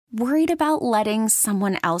Worried about letting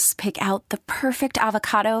someone else pick out the perfect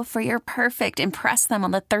avocado for your perfect impress them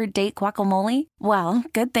on the third date guacamole? Well,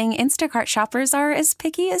 good thing Instacart shoppers are as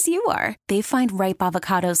picky as you are. They find ripe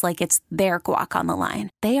avocados like it's their guac on the line.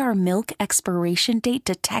 They are milk expiration date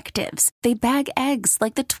detectives. They bag eggs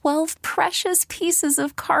like the 12 precious pieces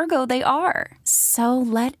of cargo they are. So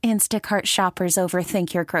let Instacart shoppers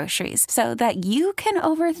overthink your groceries so that you can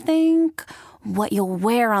overthink what you'll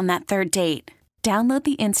wear on that third date. Download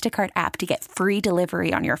the Instacart app to get free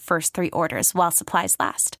delivery on your first 3 orders while supplies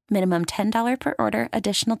last. Minimum $10 per order.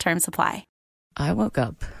 Additional terms apply. I woke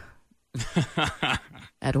up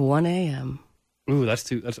at 1 a.m. Ooh,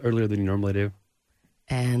 that's earlier than you normally do.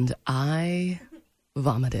 and I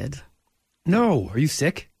vomited. No. Are you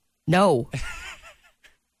sick? No.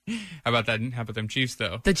 How about that? How about them Chiefs,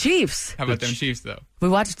 though? The Chiefs. How about them Chiefs, though? We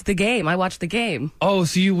watched the game. I watched the game. Oh,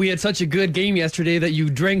 so we had such a good game yesterday that you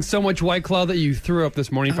drank so much White Claw that you threw up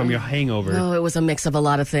this morning from your hangover. Oh, it was a mix of a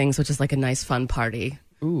lot of things, which is like a nice, fun party.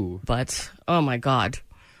 Ooh. But, oh my God.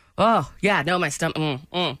 Oh, yeah, no, my stomach.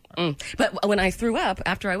 But when I threw up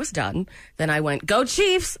after I was done, then I went, go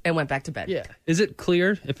Chiefs, and went back to bed. Yeah. Is it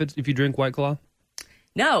clear if you drink White Claw?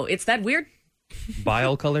 No, it's that weird.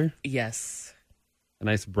 Bile color? Yes. A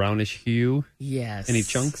nice brownish hue? Yes. Any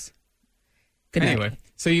chunks? Good night. Anyway,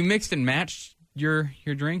 so you mixed and matched your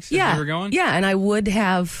drinks as Yeah. you were going? Yeah, and I would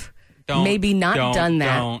have maybe not done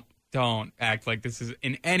that. Don't act like this is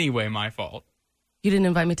in any way my fault. You didn't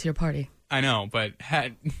invite me to your party. I know, but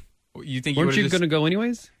you think Weren't you you going to go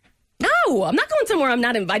anyways? No, I'm not going somewhere I'm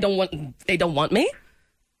not invited. They don't want me.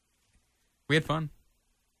 We had fun.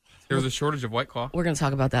 There was a shortage of White Claw. We're going to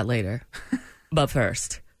talk about that later. But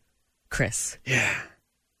first, Chris. Yeah.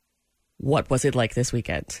 What was it like this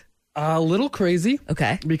weekend? A little crazy.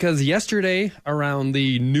 Okay. Because yesterday, around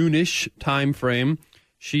the noonish time frame,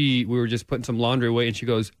 we were just putting some laundry away, and she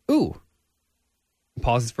goes, ooh.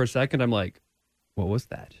 Pauses for a second. I'm like, what was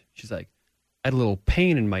that? She's like, I had a little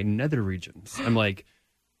pain in my nether regions. I'm like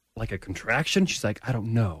a contraction? She's like, I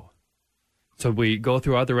don't know. So we go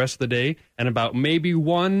throughout the rest of the day, and about maybe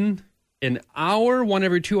one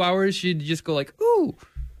every 2 hours, she'd just go like, ooh,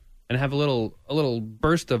 and have a little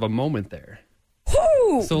burst of a moment there.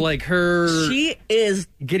 Whoo! So like she is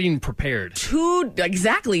getting prepared.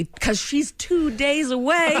 Exactly, because she's 2 days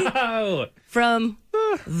away Oh. from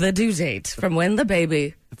the due date, from when the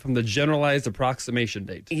baby, From the generalized approximation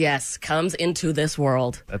date. yes, comes into this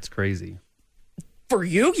world. That's crazy. For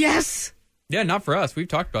you, yes. Yeah, not for us. We've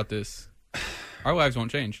talked about this. Our lives won't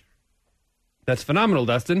change. That's phenomenal,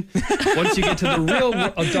 Dustin. Once you get to the real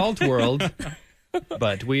adult world.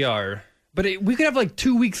 But we are. But we could have like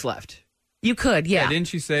 2 weeks left. You could, yeah.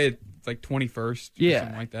 Didn't you say it's like 21st? Yeah. Or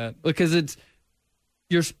something like that. Because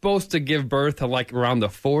you're supposed to give birth to like around the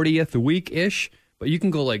 40th week-ish. But you can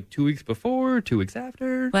go like 2 weeks before, 2 weeks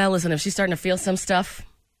after. Well, listen, if she's starting to feel some stuff,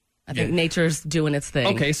 I think nature's doing its thing.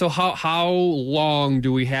 Okay, so how long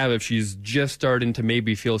do we have if she's just starting to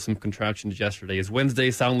maybe feel some contractions yesterday? Does Wednesday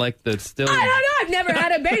sound like the still... I don't know. I've never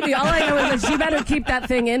had a baby. All I know is that she better keep that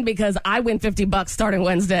thing in because I win $50 starting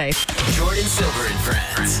Wednesday. Jordan Silver and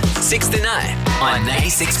Friends, 6 to 9 on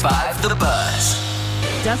 96.5 The Buzz.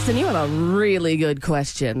 Dustin, you have a really good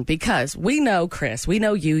question because we know, Chris, we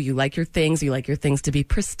know you. You like your things. You like your things to be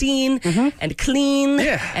pristine and clean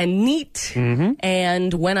and neat. Mm-hmm.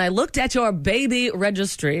 And when I looked at your baby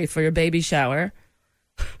registry for your baby shower,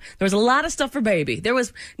 there was a lot of stuff for baby. There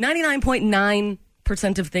was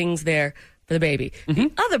 99.9% of things there for the baby.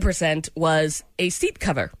 The other percent was a seat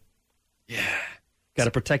cover. Yeah. Got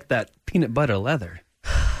to protect that peanut butter leather.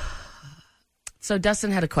 So Dustin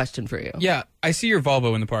had a question for you. Yeah, I see your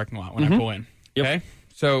Volvo in the parking lot when I pull in. Yep. Okay?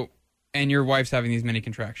 So, and your wife's having these many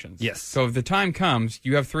contractions. Yes. So if the time comes,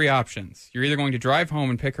 you have 3 options. You're either going to drive home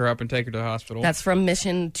and pick her up and take her to the hospital. That's from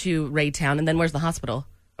Mission to Raytown. And then where's the hospital?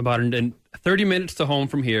 About 30 minutes to home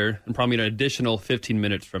from here, and probably an additional 15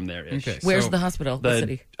 minutes from there-ish. Okay. Where's So the hospital? What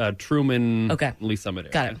city? Truman Okay. Lee Summit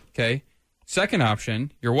area. Got it. Okay. Second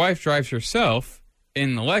option, your wife drives herself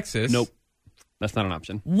in the Lexus. Nope. That's not an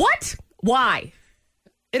option. What? Why?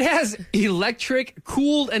 It has electric,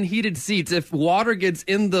 cooled, and heated seats. If water gets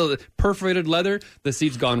in the perforated leather, the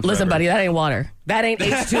seat's gone forever. Listen, buddy, that ain't water. That ain't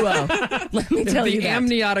H2O. Let me tell If you the that.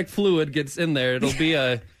 amniotic fluid gets in there, it'll be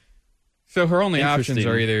a... So her only options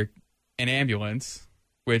Interesting. are either an ambulance,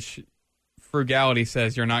 which frugality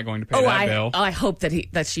says you're not going to pay that bill. I hope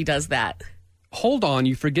that she does that. Hold on,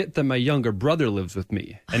 you forget that my younger brother lives with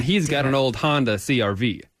me, and he's got an old Honda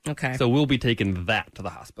CRV. Okay. So we'll be taking that to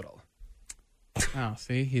the hospital. Oh,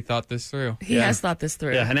 see, he thought this through. He has thought this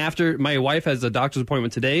through. Yeah, and after my wife has a doctor's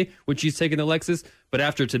appointment today, which she's taking the Lexus, but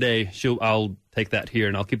after today, I'll take that here,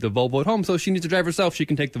 and I'll keep the Volvo at home. So if she needs to drive herself, she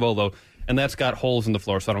can take the Volvo. And that's got holes in the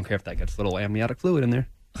floor, so I don't care if that gets a little amniotic fluid in there.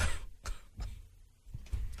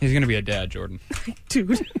 He's going to be a dad, Jordan.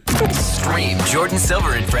 Dude. Stream Jordan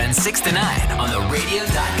Silver and Friends 6 to 9 on the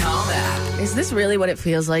radio.com app. Is this really what it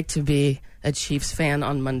feels like to be a Chiefs fan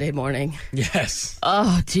on Monday morning? Yes.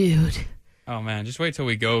 Oh, dude. Oh, man. Just wait till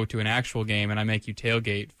we go to an actual game and I make you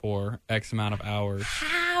tailgate for X amount of hours.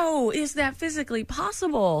 How is that physically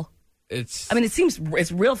possible? It's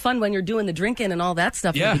real fun when you're doing the drinking and all that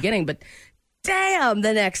stuff in the beginning, but damn,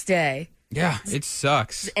 the next day. Yeah, it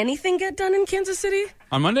sucks. Does anything get done in Kansas City?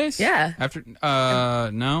 On Mondays? Yeah. After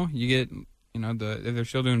no, you get if they're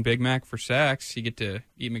still doing Big Mac for Saks, you get to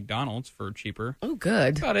eat McDonald's for cheaper. Oh,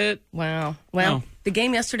 good. That's about it. Wow. Well, No. The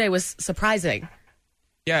game yesterday was surprising.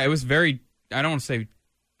 Yeah, it was very. I don't want to say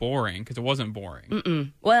boring because it wasn't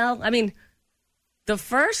boring. Well, I mean, the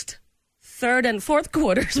first, third, and fourth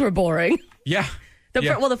quarters were boring. Yeah.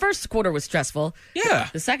 The first quarter was stressful. Yeah.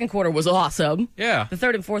 The second quarter was awesome. Yeah. The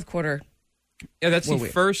third and fourth quarter. Yeah, that's the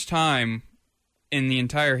weird. first time in the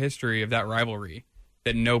entire history of that rivalry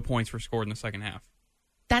that no points were scored in the second half.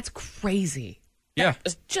 That's crazy. Yeah.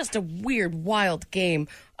 It's just a weird, wild game.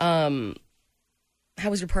 How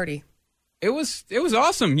was your party? It was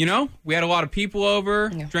awesome, We had a lot of people over,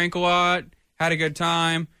 drank a lot, had a good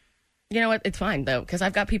time. You know what? It's fine, though, because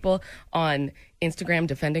I've got people on Instagram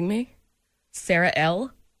defending me. Sarah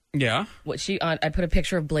L. Yeah. I put a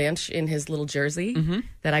picture of Blanche in his little jersey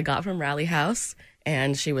that I got from Rally House,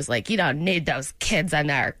 and she was like, "You don't need those kids in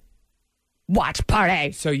there. Watch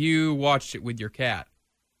party." So you watched it with your cat.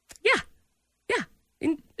 Yeah,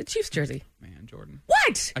 in the Chiefs jersey. Man, Jordan.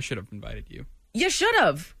 What? I should have invited you. You should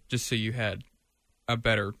have. Just so you had a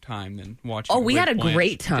better time than watching. Oh, it we with had a Blanche.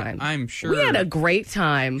 great time. I'm sure. We had a great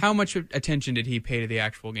time. How much attention did he pay to the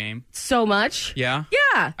actual game? So much. Yeah?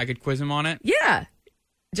 Yeah. I could quiz him on it? Yeah.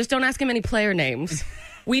 Just don't ask him any player names.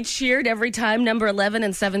 We cheered every time number 11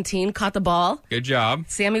 and 17 caught the ball. Good job.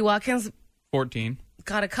 Sammy Watkins 14.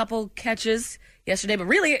 got a couple catches yesterday, but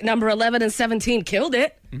really number 11 and 17 killed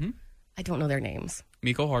it. Mm-hmm. I don't know their names.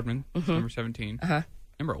 Miko Hardman, number 17. Uh-huh.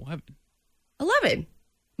 Number 11. 11.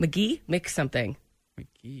 McGee? Mix something.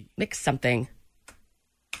 McGee. Mix something.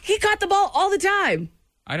 He caught the ball all the time.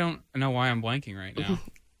 I don't know why I'm blanking right now.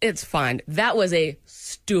 It's fine. That was a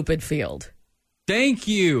stupid field. Thank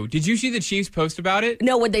you. Did you see the Chiefs post about it?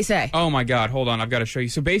 No, what'd they say? Oh my God, hold on, I've got to show you.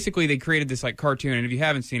 So basically they created this like cartoon, and if you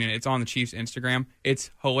haven't seen it, it's on the Chiefs Instagram. It's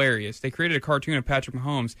hilarious. They created a cartoon of Patrick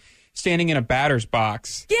Mahomes standing in a batter's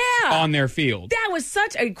box on their field. That was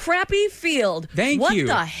such a crappy field. Thank what you.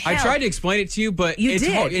 What the hell? I tried to explain it to you, but You it's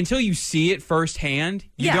did. hard. Until you see it firsthand,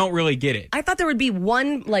 you don't really get it. I thought there would be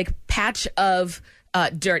one like patch of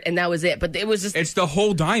dirt, and that was it. But it was just It's the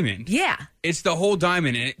whole diamond. yeah. It's the whole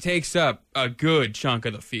diamond, and it takes up a good chunk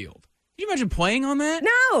of the field. Can you imagine playing on that?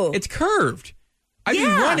 No. It's curved. I'd be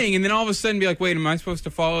running, and then all of a sudden be like, wait, am I supposed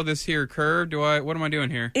to follow this here curve? What am I doing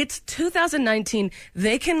here? It's 2019.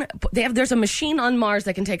 There's a machine on Mars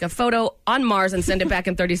that can take a photo on Mars and send it back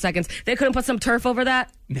in 30 seconds. They couldn't put some turf over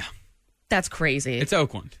that? No. That's crazy. It's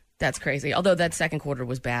Oakland. That's crazy. Although that second quarter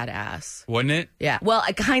was badass. Wasn't it? Yeah. Well,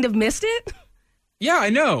 I kind of missed it. Yeah, I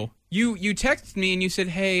know. You texted me and you said,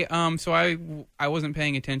 hey, so I wasn't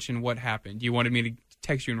paying attention. What happened? You wanted me to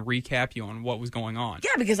text you and recap you on what was going on.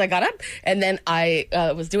 Yeah, because I got up and then I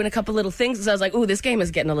was doing a couple little things. So I was like, ooh, this game is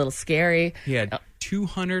getting a little scary. He had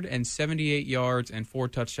 278 yards and 4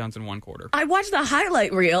 touchdowns in one quarter. I watched the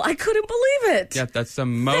highlight reel. I couldn't believe it. Yeah, that's the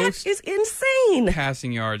most That is insane.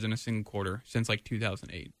 passing yards in a single quarter since like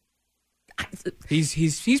 2008.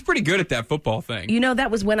 He's pretty good at that football thing. You know, that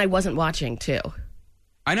was when I wasn't watching, too.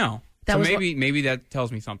 I know. That So was maybe that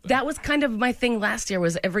tells me something. That was kind of my thing last year,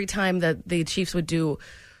 was every time that the Chiefs would do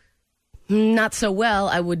not so well,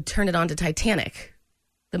 I would turn it on to Titanic,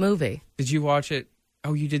 the movie. Did you watch it?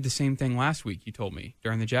 Oh, you did the same thing last week, you told me,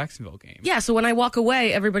 during the Jacksonville game. Yeah, so when I walk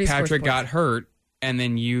away, everybody's Patrick got hurt, and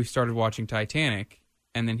then you started watching Titanic,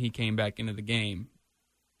 and then he came back into the game,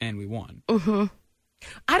 and we won. Mm-hmm.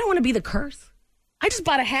 I don't want to be the curse. I just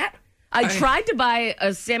bought a hat. I tried to buy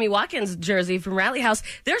a Sammy Watkins jersey from Rally House.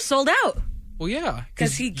 They're sold out. Well, yeah.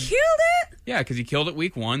 Because he killed it? Yeah, because he killed it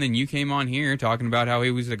week 1. Then you came on here talking about how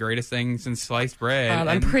he was the greatest thing since sliced bread.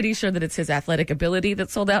 I'm pretty sure that it's his athletic ability that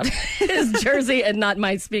sold out his jersey and not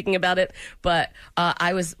my speaking about it. But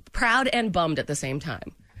I was proud and bummed at the same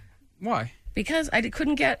time. Why? Because I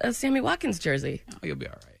couldn't get a Sammy Watkins jersey. Oh, you'll be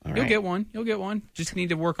all right. You'll get one. You'll get one. Just need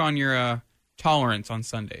to work on your tolerance on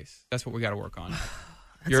Sundays. That's what we got to work on.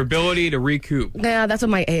 Your ability to recoup. Yeah, that's what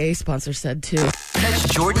my AA sponsor said, too.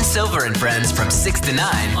 Catch Jordan Silver and friends from 6 to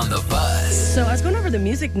 9 on The Buzz. So I was going over the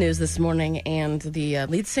music news this morning, and the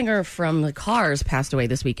lead singer from the Cars passed away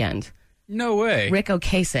this weekend. No way. Rick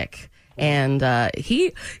Ocasek. And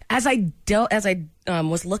he, as I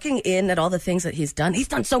was looking in at all the things that he's done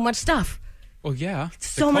so much stuff. Well, yeah.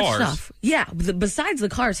 So much stuff. Yeah. Besides the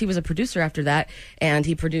Cars, he was a producer after that, and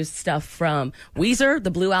he produced stuff from Weezer,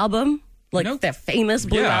 the Blue Album, the famous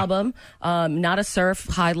Blue Album, Not a Surf,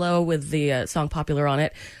 High Low with the song Popular on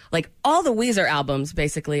it. Like all the Weezer albums,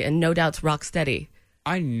 basically, and No Doubt's Rocksteady.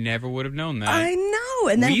 I never would have known that. I know.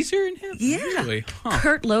 And then Weezer and him? Yeah. Really? Huh.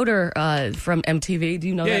 Kurt Loder from MTV. Do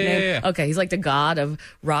you know that name? Yeah. Okay, he's like the god of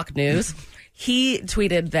rock news. He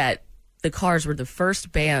tweeted that the Cars were the first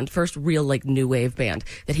real like new wave band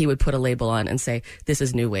that he would put a label on and say, this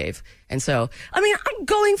is new wave. And so, I mean, I'm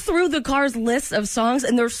going through the Cars list of songs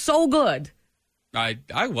and they're so good. I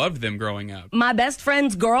loved them growing up. My Best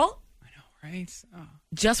Friend's Girl. I know, right? Oh.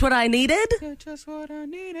 Just What I Needed. Yeah, just what I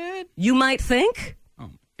needed. You Might Think. Oh,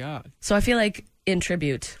 my God. So I feel like in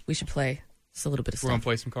tribute, we should play just a little bit of stuff. We're going to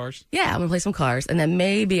play some Cars? Yeah, I'm going to play some Cars. And then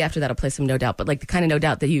maybe after that, I'll play some No Doubt. But like the kind of No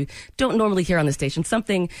Doubt that you don't normally hear on the station.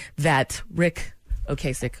 Something that Rick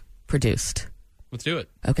Ocasek produced. Let's do it.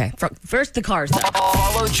 Okay. First, the Cars, though.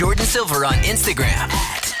 Follow Jordan Silver on Instagram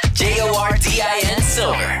at JORDIN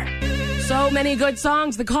Silver. So many good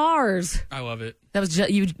songs, the Cars. I love it. That was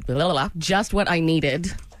just what I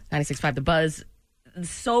needed. 96.5 The Buzz.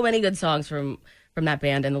 So many good songs from that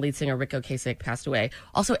band, and the lead singer Rick Ocasek passed away.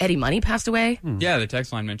 Also, Eddie Money passed away. Yeah, the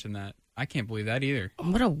text line mentioned that. I can't believe that either.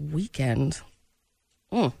 What a weekend.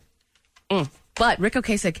 But Rick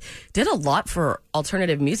Ocasek did a lot for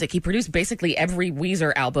alternative music. He produced basically every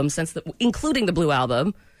Weezer album including the Blue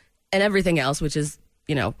Album and everything else, which is,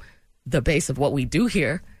 the base of what we do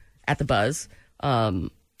here at The Buzz.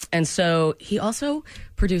 And so he also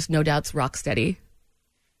produced No Doubt's Rocksteady.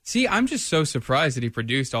 See, I'm just so surprised that he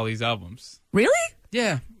produced all these albums. Really?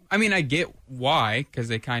 Yeah. I mean, I get why, because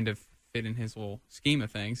they kind of fit in his little scheme of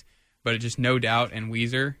things. But it just No Doubt and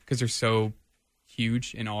Weezer, because they're so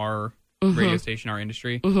huge in our radio station, our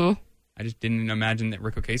industry. Mm-hmm. I just didn't imagine that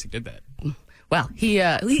Rick Ocasek did that. Well, he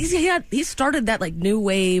started that like new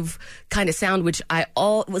wave kind of sound, which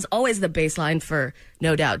was always the baseline for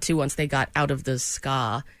No Doubt too. Once they got out of the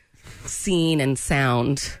ska scene and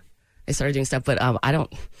sound, they started doing stuff. But I don't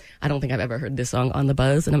think I've ever heard this song on The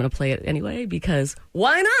Buzz, and I'm going to play it anyway because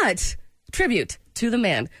why not? Tribute to the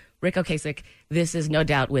man, Rick Ocasek. This is No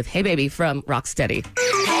Doubt with Hey Baby from Rocksteady.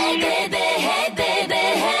 Hey baby, hey baby,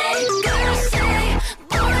 hey. Girls say,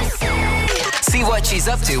 boys say. See what she's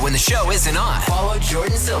up to when the show isn't on. Follow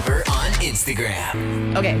Jordan Silver on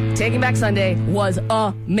Instagram. Okay, Taking Back Sunday was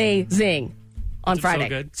amazing on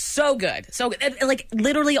Friday. So good. So good. And, like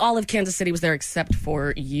literally all of Kansas City was there except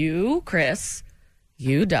for you, Chris,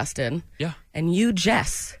 you, Dustin, and you,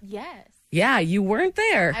 Jess. Yes. Yeah, you weren't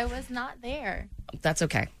there. I was not there. That's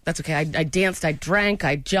okay. I danced, I drank,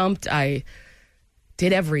 I jumped, I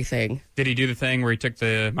did everything. Did he do the thing where he took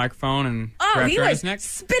the microphone and Oh, he around was his neck?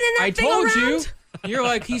 spinning that thing I told around. you. You're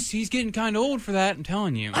like, he's getting kind of old for that, I'm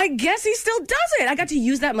telling you. I guess he still does it. I got to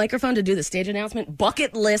use that microphone to do the stage announcement.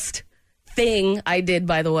 Bucket list thing I did,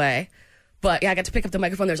 by the way. But yeah, I got to pick up the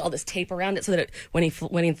microphone. There's all this tape around it so that when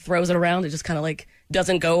he throws it around, it just kind of like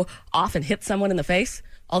doesn't go off and hit someone in the face.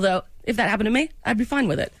 Although, if that happened to me, I'd be fine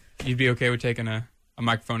with it. You'd be okay with taking a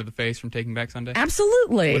microphone to the face from Taking Back Sunday?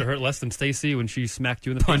 Absolutely. Would it hurt less than Stacy when she smacked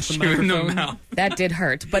you in the Punched face you with the in the microphone? mouth. That did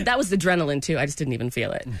hurt, but that was adrenaline too. I just didn't even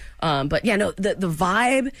feel it. But yeah, no, the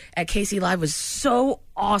vibe at KC Live was so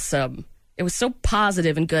awesome. It was so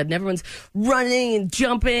positive and good, and everyone's running and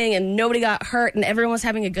jumping, and nobody got hurt, and everyone was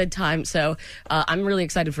having a good time. So I'm really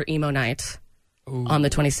excited for Emo Night on the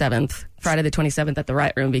 27th, Friday the 27th at the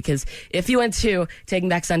Right Room, because if you went to Taking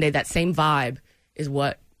Back Sunday, that same vibe is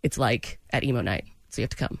what it's like at Emo Night. So you have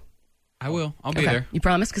to come. I will. I'll be there. You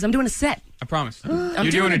promise? Because I'm doing a set. I promise. I'm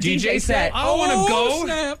You're doing a DJ set? I want to go.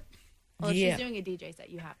 Snap. Well, if Yeah. she's doing a DJ set,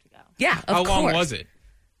 you have to go. Yeah, of How course. long was it?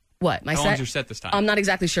 What, my How set? long's your set this time? I'm not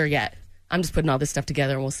exactly sure yet. I'm just putting all this stuff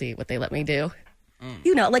together, and we'll see what they let me do.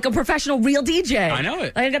 You know, like a professional real DJ. I know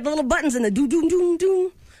it. I got the little buttons and the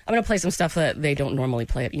do-do-do-do. I'm going to play some stuff that they don't normally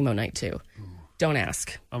play at Emo Night, too. Don't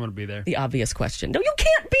ask I'm going to be there. the obvious question. No, you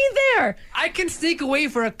can't be there. I can sneak away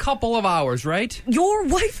for a couple of hours, right? Your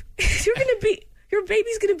wife, your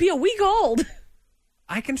baby's going to be a week old.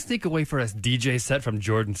 I can sneak away for a DJ set from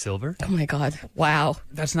Jordan Silver. Oh, my God. Wow.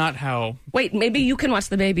 That's not how... Wait, maybe you can watch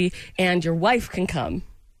the baby and your wife can come.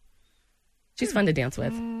 She's fun to dance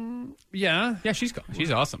with. Yeah. Yeah, she's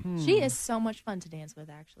awesome. She is so much fun to dance with,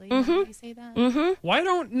 actually. You say that? Why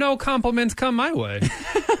don't no compliments come my way?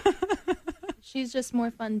 She's just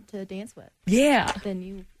more fun to dance with Yeah. than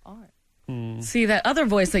you are. See, that other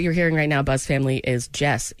voice that you're hearing right now, Buzz family, is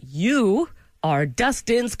Jess. You are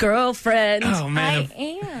Dustin's girlfriend. Oh, man. I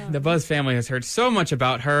am. The Buzz family has heard so much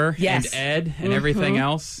about her Yes. and Ed and everything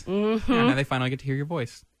else. And now they finally get to hear your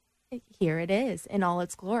voice. Here it is in all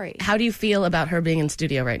its glory. How do you feel about her being in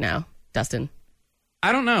studio right now, Dustin?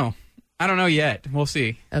 I don't know. I don't know yet. We'll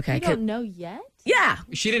see. Okay. You don't know yet? Yeah.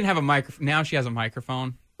 She didn't have a microphone. Now she has a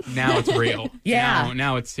microphone. Now it's real. Yeah.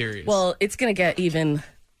 Now it's serious. Well, it's going to get even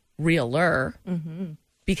realer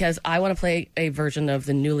because I want to play a version of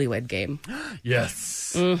the Newlywed Game.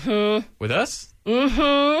 Yes. with us?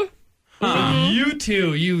 You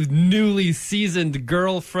two, you newly seasoned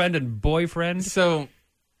girlfriend and boyfriend. So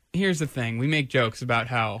here's the thing. We make jokes about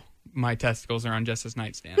how my testicles are on Jess's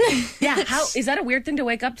nightstand. Yeah. How is that a weird thing to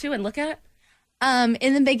wake up to and look at?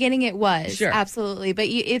 In the beginning, it was Sure. absolutely, but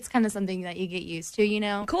it's kind of something that you get used to, you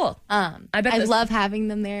know. Cool. I bet this- love having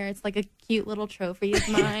them there. It's like a cute little trophy of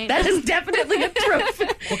mine. That is definitely a trophy.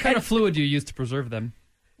 What kind of fluid do you use to preserve them?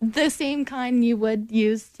 The same kind you would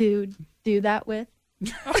use to do that with.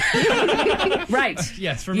 Right.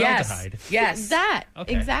 Yes, formaldehyde. Yes. That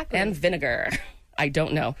Okay. exactly. And vinegar. I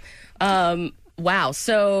don't know. Wow.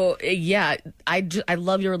 So yeah, I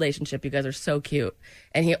love your relationship. You guys are so cute,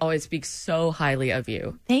 and he always speaks so highly of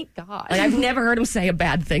you. Thank God. Like I've never heard him say a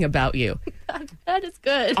bad thing about you That is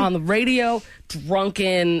good. on the radio,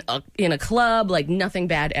 drunken in a club, like nothing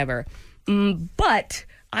bad ever. But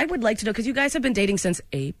I would like to know because you guys have been dating since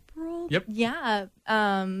April, Yep. Yeah.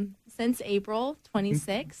 Since April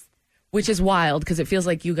 26th. which is wild because it feels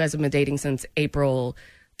like you guys have been dating since April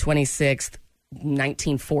 26th.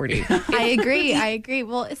 1940. I agree.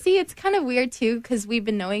 Well, see, it's kind of weird too because we've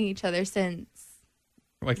been knowing each other since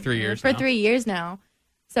Like 3 years for now. 3 years now.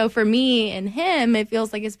 So for me and him, it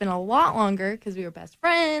feels like it's been a lot longer because we were best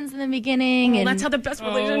friends in the beginning. Well, and that's how the best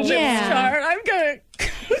relationships yeah. start. I'm gonna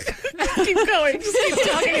keep going. Just keep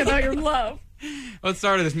talking about your love. Well, it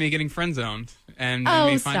started as me getting friend zoned and Oh,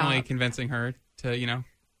 me finally stop. convincing her to,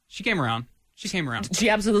 she came around. She came around. She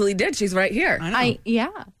absolutely did. She's right here. I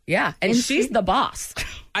know. Yeah, and she's the boss.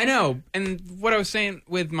 I know. And what I was saying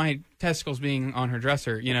with my testicles being on her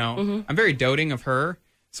dresser, I'm very doting of her.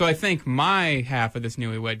 So I think my half of this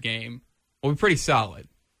newlywed game will be pretty solid.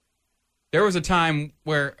 There was a time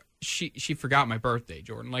where she forgot my birthday,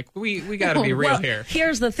 Jordan. Like, we got to be real Well, here.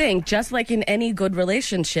 Here's the thing. Just like in any good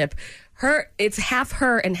relationship, it's half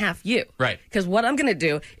her and half you. Right. Because what I'm going to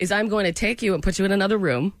do is I'm going to take you and put you in another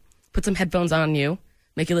room, put some headphones on you,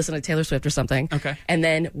 make you listen to Taylor Swift or something. Okay. And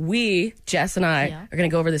then Jess and I, are going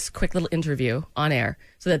to go over this quick little interview on air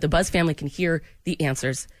so that the Buzz family can hear the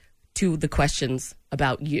answers to the questions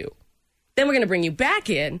about you. Then we're going to bring you back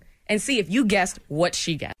in and see if you guessed what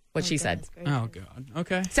she said. Oh, God.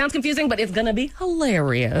 Okay. Sounds confusing, but it's going to be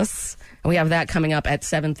hilarious. And we have that coming up at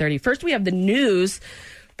 7:30. First, we have the news.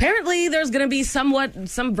 Apparently, there's going to be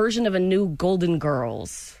some version of a new Golden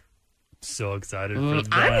Girls. So excited for that.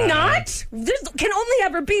 I'm not. There can only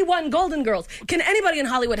ever be one Golden Girls. Can anybody in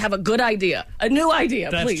Hollywood have a good idea? A new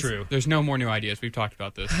idea, That's please. true. There's no more new ideas. We've talked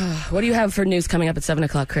about this. What do you have for news coming up at 7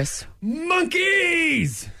 o'clock, Chris?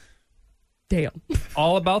 Monkeys! Damn.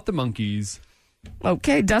 All about the monkeys.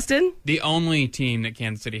 Okay, Dustin? The only team that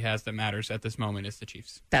Kansas City has that matters at this moment is the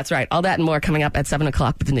Chiefs. That's right. All that and more coming up at 7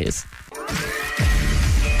 o'clock with the news.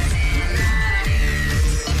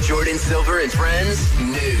 Jordan Silver and Friends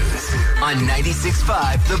News on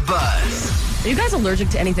 96.5 The Buzz. Are you guys allergic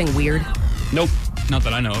to anything weird? Nope. Not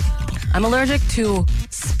that I know of. I'm allergic to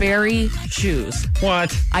Sperry shoes.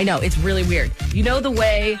 What? I know, it's really weird. You know the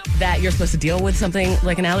way that you're supposed to deal with something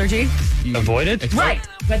like an allergy? Avoid it? Right.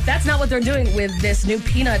 But that's not what they're doing with this new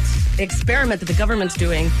peanut experiment that the government's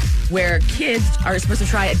doing, where kids are supposed to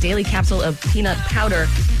try a daily capsule of peanut powder,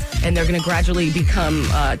 and they're going to gradually become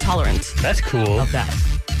tolerant That's cool. of that.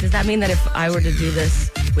 Does that mean that if I were to do this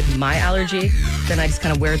with my allergy, then I just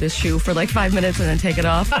kind of wear this shoe for like 5 minutes and then take it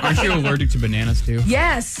off? Aren't you allergic to bananas, too?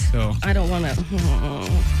 Yes. So- I don't want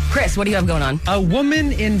to. Chris, what do you have going on? A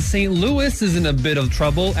woman in St. Louis is in a bit of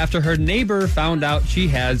trouble after her neighbor found out she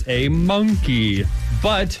has a monkey.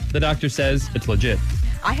 But the doctor says it's legit.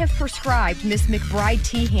 I have prescribed Miss McBride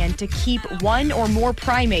Tehan to keep one or more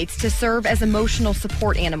primates to serve as emotional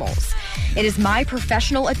support animals. It is my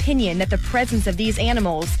professional opinion that the presence of these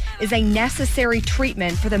animals is a necessary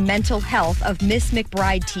treatment for the mental health of Miss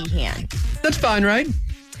McBride Tehan. That's fine, right?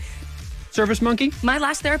 Service monkey? My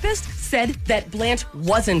last therapist said that Blanche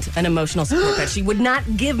wasn't an emotional support pet. She would not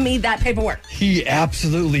give me that paperwork. He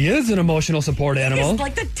absolutely is an emotional support animal. It's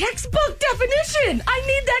like the textbook definition. I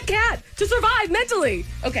need that cat to survive mentally.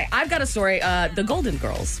 Okay, I've got a story. The Golden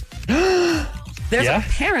Girls. There's Yeah?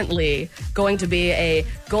 apparently going to be a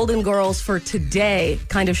Golden Girls for Today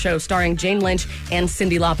kind of show starring Jane Lynch and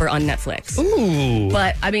Cyndi Lauper on Netflix. Ooh.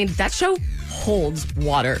 But, I mean, that show holds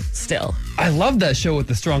water still. I love that show with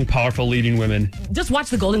the strong, powerful leading women. Just watch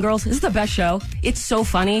The Golden Girls. This is the best show. It's so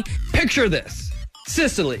funny. Picture this.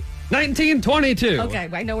 Sicily, 1922. Okay,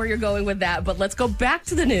 I know where you're going with that, but let's go back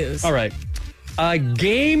to the news. All right. A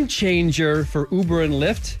game changer for Uber and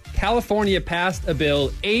Lyft. California passed a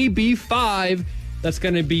bill, AB 5, that's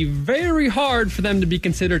going to be very hard for them to be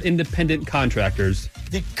considered independent contractors.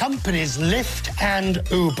 The companies Lyft and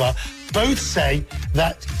Uber both say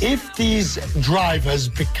that if these drivers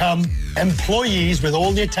become employees with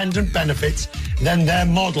all the attendant benefits, then their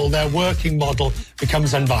working model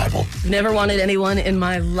becomes unviable. Never wanted anyone in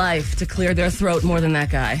my life to clear their throat more than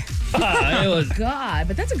that guy. God,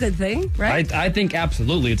 but that's a good thing, right? I think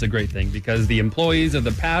absolutely it's a great thing because the employees of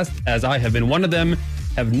the past, as I have been one of them,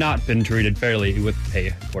 have not been treated fairly with pay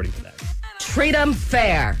according to that. Treat them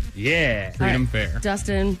fair. Yeah. Treat 'em fair.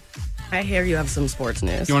 Dustin, I hear you have some sports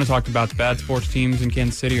news. You want to talk about the bad sports teams in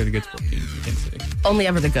Kansas City or the good sports teams in Kansas City? Only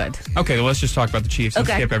ever the good. Okay, well, let's just talk about the Chiefs and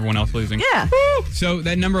Okay. skip everyone else losing. Yeah. So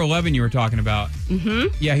that number 11 you were talking about,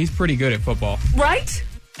 yeah, he's pretty good at football. Right?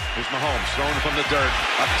 Here's Mahomes throwing from the dirt.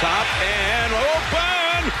 Up top and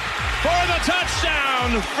open for the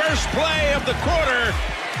touchdown. First play of the quarter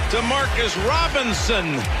to Marcus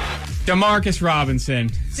Robinson. DeMarcus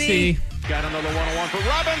Robinson. See? Got another one-on-one for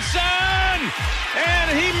Robinson.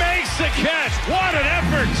 And he makes the catch. What an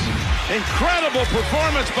effort. Incredible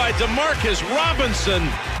performance by DeMarcus Robinson.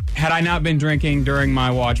 Had I not been drinking during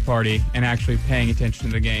my watch party and actually paying attention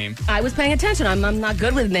to the game. I was paying attention. I'm not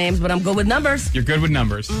good with names, but I'm good with numbers. You're good with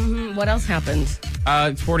numbers. What else happened?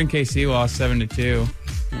 Sporting KC lost 7-2.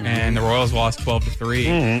 And the Royals lost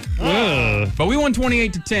 12-3. But we won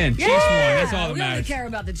 28-10. Chiefs won. That's all that we matters. only care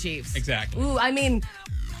about the Chiefs. Exactly. Ooh, I mean,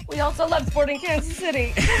 we also love Sporting Kansas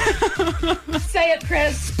City. Say it,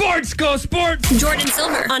 Chris. Sports, go sports! Jordan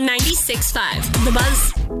Silver on 96.5. The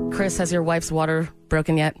Buzz. Chris, has your wife's water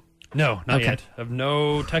broken yet? No, not Okay. yet. I have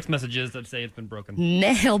no text messages that say it's been broken.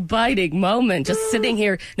 Nail-biting moment. Just sitting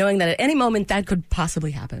here knowing that at any moment that could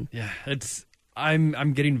possibly happen. Yeah,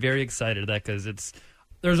 I'm getting very excited at that because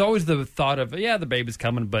there's always the thought of, yeah, the baby's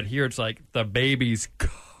coming, but here it's like the baby's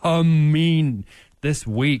coming this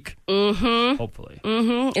week. Hopefully.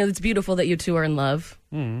 And it's beautiful that you two are in love.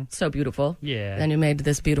 So beautiful. Yeah. And you made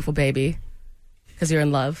this beautiful baby because you're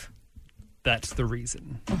in love. That's the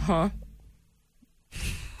reason.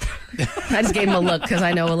 I just gave him a look because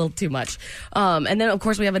I know a little too much. And then, of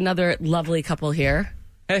course, we have another lovely couple here.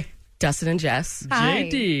 Hey. Dustin and Jess. Hi.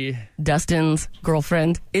 JD. Dustin's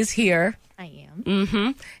girlfriend is here. I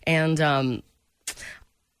am. And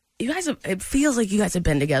you guys, it feels like you guys have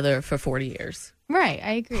been together for 40 years. Right,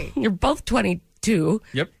 I agree. You're both 22.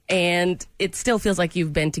 Yep. And it still feels like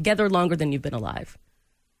you've been together longer than you've been alive.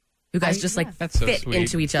 You guys just like That's so fit sweet.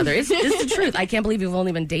 into each other. It's the truth. I can't believe you've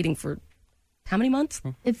only been dating for how many months?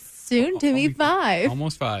 It's soon to be 5.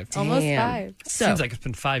 Almost 5. Almost Damn. 5. So, Seems like it's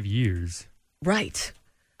been 5 years. right.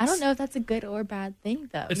 I don't know if that's a good or bad thing,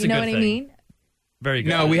 though. It's you a know good what I thing. mean? Very good.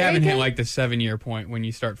 No, we haven't hit good. like the 7-year point when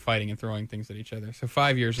you start fighting and throwing things at each other. So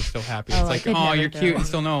 5 years is still happy. Oh, It's I like, could oh, never you're do cute it. and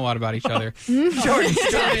still know a lot about each other. Jordan,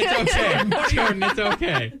 it's okay. Jordan, it's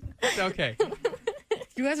okay. It's okay.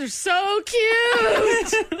 You guys are so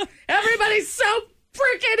cute. Everybody's so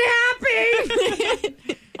freaking happy.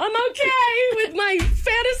 I'm okay with my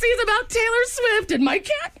fantasies about Taylor Swift and my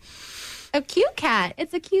cat. A cute cat.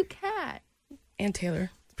 It's a cute cat. And Taylor.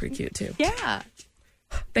 Pretty cute, too. Yeah.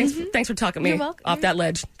 Thanks for talking me You're welcome. off that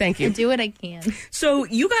ledge. Thank I you. do what I can. So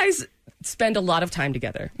you guys spend a lot of time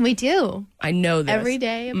together. We do. I know this. Every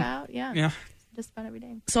day about, Yeah. just about every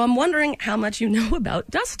day. So I'm wondering how much you know about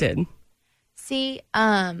Dustin. See,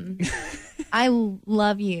 I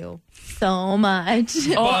love you so much.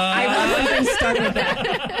 Oh, I wouldn't start with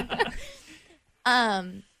that.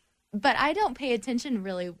 But I don't pay attention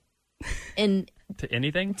really to To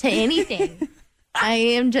anything? anything. I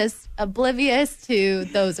am just oblivious to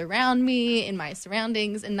those around me in my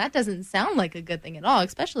surroundings, and that doesn't sound like a good thing at all,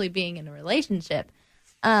 especially being in a relationship.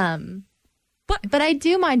 But I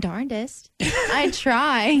do my darndest. I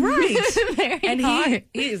try. Right. Very And hard.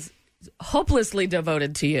 he is hopelessly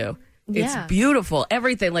devoted to you. Yeah. It's beautiful.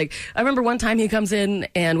 Everything. Like, I remember one time he comes in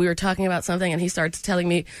and we were talking about something and he starts telling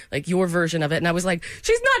me, like, your version of it. And I was like,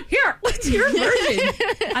 she's not here. What's your version?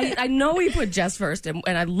 I know we put Jess first, and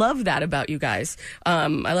I love that about you guys. I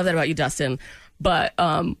love that about you, Dustin. But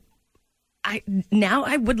I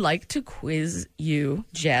would like to quiz you,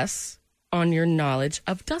 Jess, on your knowledge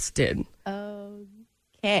of Dustin.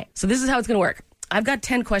 Okay. So this is how it's going to work. I've got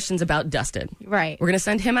 10 questions about Dustin. Right. We're going to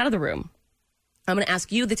send him out of the room. I'm going to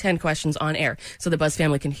ask you the 10 questions on air so the Buzz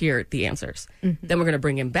family can hear the answers. Mm-hmm. Then we're going to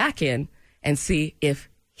bring him back in and see if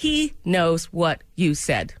he knows what you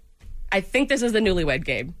said. I think this is the newlywed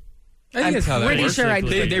game. I think that's how that pretty works. sure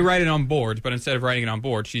They write it on boards, but instead of writing it on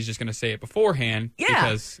board, she's just going to say it beforehand. Yeah.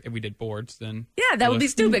 Because if we did boards, then... Yeah, that would be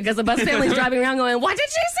stupid because the Buzz family's driving around going, what did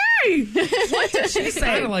she say? What did she say?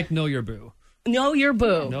 Kind of like Know Your Boo. Know Your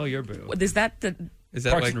Boo. Know Your Boo. Is that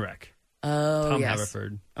Parks and Rec? Oh, Tom yes.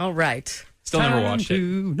 Haverford. All right. Still never watched it.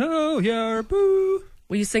 Know Your Boo.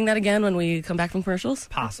 Will you sing that again when we come back from commercials?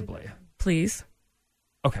 Possibly. Please.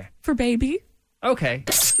 Okay. For baby. Okay.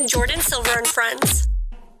 Jordan Silver and Friends.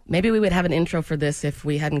 Maybe we would have an intro for this if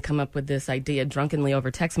we hadn't come up with this idea drunkenly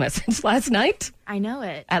over text message last night I know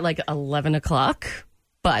it. at like 11 o'clock.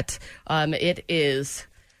 But it is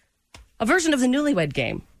a version of the Newlywed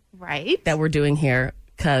Game Right. that we're doing here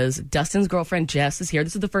because Dustin's girlfriend, Jess, is here.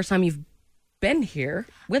 This is the first time you've been here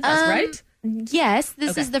with us, right? Yes,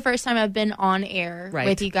 this Okay. is the first time I've been on air Right.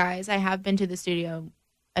 with you guys. I have been to the studio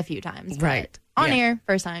a few times. but Right. On Yeah. air,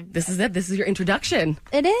 first time. This is it. This is your introduction.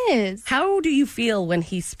 It is. How do you feel when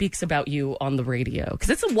he speaks about you on the radio? Because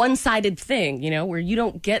it's a one-sided thing, where you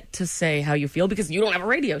don't get to say how you feel because you don't have a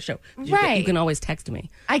radio show. Right. You can always text me.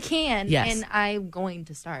 I can. Yes. And I'm going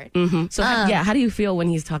to start. So, how do you feel when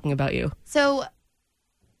he's talking about you? So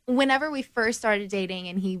whenever we first started dating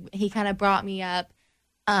and he kind of brought me up,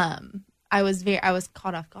 I was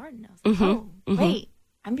caught off guard and I was like, wait,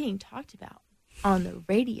 I'm being talked about on the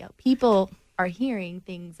radio. People are hearing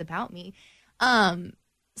things about me. So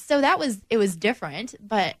it was different,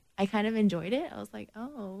 but I kind of enjoyed it. I was like,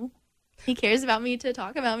 oh, he cares about me to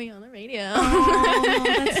talk about me on the radio. Oh,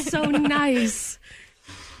 that's so nice.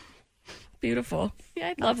 Beautiful. Yeah,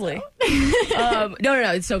 I thought Lovely. so. No,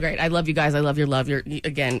 it's so great. I love you guys. I love your love.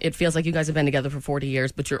 Again, it feels like you guys have been together for 40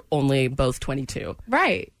 years, but you're only both 22.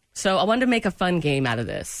 Right. So I wanted to make a fun game out of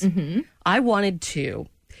this. I wanted to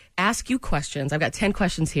ask you questions. I've got 10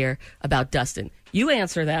 questions here about Dustin. You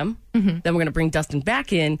answer them. Then we're going to bring Dustin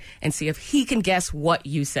back in and see if he can guess what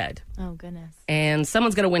you said. Oh, goodness. And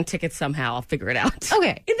someone's going to win tickets somehow. I'll figure it out.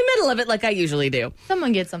 Okay. In the middle of it, like I usually do.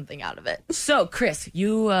 Someone gets something out of it. So, Chris,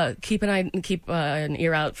 you keep an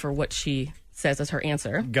ear out for what she says as her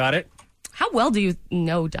answer. Got it. How well do you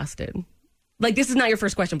know Dustin? Like, this is not your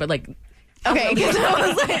first question, but like... Okay, because I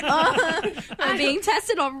was like, I'm being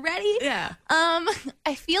tested already. Yeah.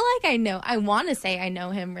 I feel like I want to say I know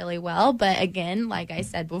him really well, but again, like I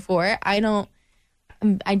said before, I don't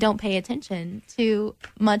pay attention to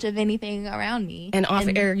much of anything around me. And off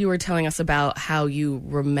air, you were telling us about how you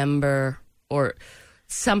remember or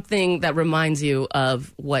something that reminds you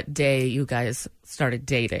of what day you guys started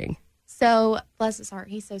dating. So, bless his heart,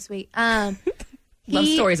 he's so sweet. Love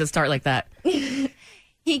stories that start like that.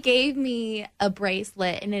 He gave me a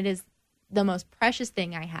bracelet, and it is the most precious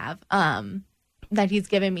thing I have that he's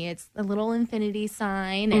given me. It's a little infinity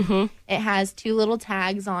sign, and it has 2 little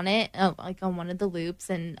tags on it, like on one of the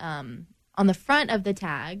loops. And on the front of the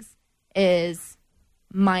tags is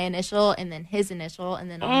my initial and then his initial.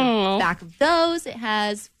 And then on the back of those, it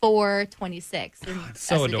has 4/26. And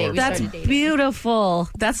so that's the day we adorable. That's started dating. beautiful.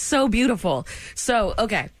 That's so beautiful. So,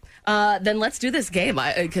 okay. Then let's do this game.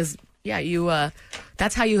 Because,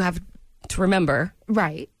 that's how you have to remember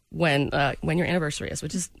Right. when your anniversary is,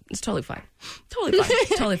 which is totally fine. Totally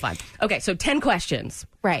fine. Totally fine. Okay, so 10 questions.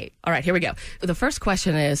 Right. All right, here we go. The first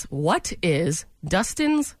question is, what is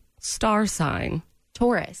Dustin's star sign?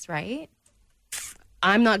 Taurus, right?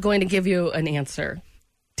 I'm not going to give you an answer.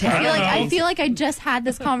 I feel like I just had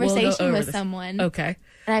this conversation over with this. someone, Okay.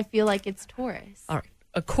 and I feel like it's Taurus. All right.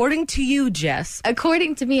 According to you, Jess.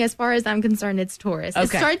 According to me, as far as I'm concerned, it's Taurus. It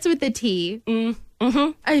Okay. starts with a T.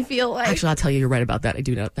 I feel like Actually, I'll tell you you're right about that. I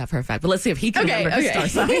do know that for a fact. But let's see if he can remember his star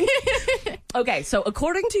sign. Okay, so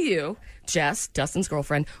according to you, Jess, Dustin's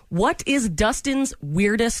girlfriend, what is Dustin's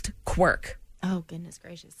weirdest quirk? Oh goodness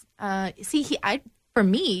gracious! For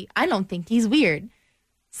me, I don't think he's weird.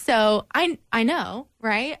 So I know,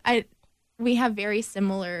 right? We have very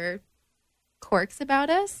similar quirks about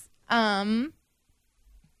us.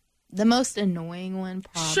 The most annoying one,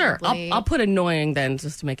 probably. Sure, I'll put annoying then,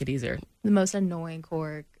 just to make it easier. The most annoying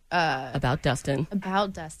quirk About Dustin.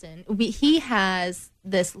 He has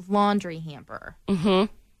this laundry hamper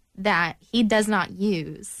that he does not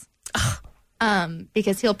use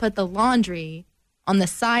because he'll put the laundry on the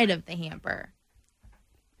side of the hamper.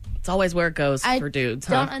 It's always where it goes for dudes,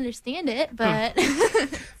 huh? Don't understand it, but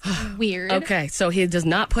weird. Okay, so he does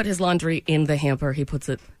not put his laundry in the hamper. He puts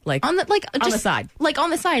it on the side. Like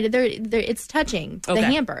on the side. There it's touching the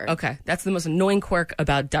hamper. Okay, that's the most annoying quirk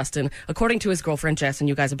about Dustin, according to his girlfriend Jess, and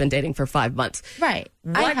you guys have been dating for 5 months. Right.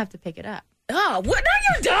 I have to pick it up. Oh, what? No,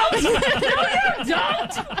 you don't. No, you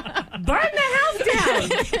don't. Burn the house down.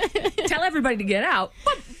 Tell everybody to get out,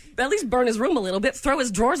 but at least burn his room a little bit. Throw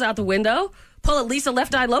his drawers out the window. Pull a Lisa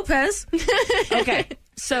Left Eye Lopez. Okay,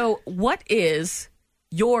 so what is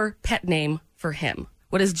your pet name for him?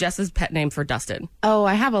 What is Jess's pet name for Dustin? Oh,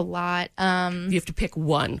 I have a lot. You have to pick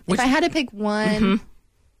one. If I had to pick one,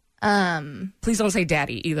 please don't say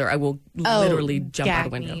daddy either. I will literally jump out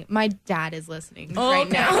the window. Me. My dad is listening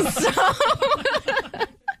right now, so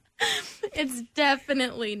it's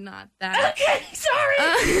definitely not that. Okay, sorry.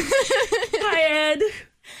 Hi, Ed.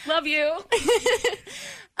 Love you.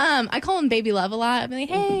 I call him Baby Love a lot. I'm like,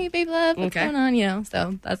 hey, Baby Love, what's going on? You know,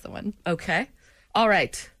 so that's the one. Okay. All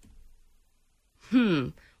right.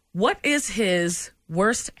 What is his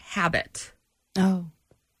worst habit? Oh.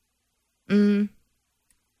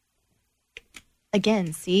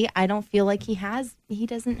 Again, see, I don't feel like he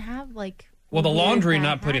doesn't have like. Well, the laundry, bad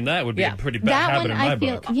not putting that would be a pretty bad that habit one, in my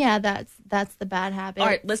book. Yeah, that's the bad habit. All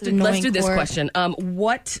right, let's do this question.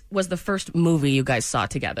 What was the first movie you guys saw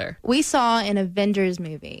together? We saw an Avengers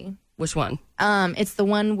movie. Which one? It's the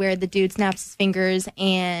one where the dude snaps his fingers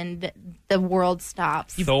and the world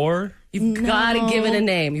stops. Thor? You've got to give it a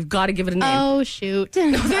name. You've got to give it a name. Oh, shoot.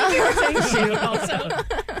 Shoot also.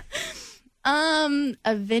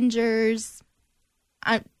 Avengers.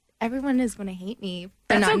 Everyone is going to hate me for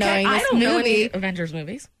That's not okay. knowing this I don't movie. know any Avengers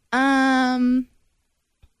movies. Oh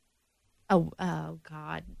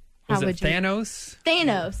God. How Was it would you? Thanos?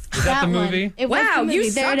 Thanos. Was that the one. movie? It was Wow, the movie.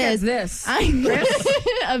 you there suck it at is. this.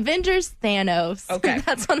 Avengers Thanos. Okay.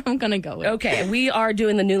 That's what I'm going to go with. Okay, we are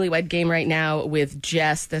doing the newlywed game right now with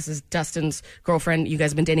Jess. This is Dustin's girlfriend. You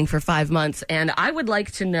guys have been dating for 5 months. And I would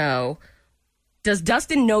like to know, does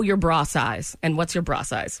Dustin know your bra size? And what's your bra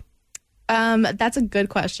size? That's a good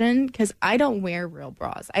question because I don't wear real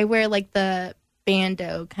bras. I wear like the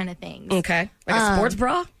bandeau kind of things. Okay. Like a sports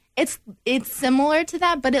bra? It's similar to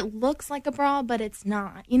that, but it looks like a bra, but it's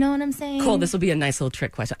not. You know what I'm saying? Cool. This will be a nice little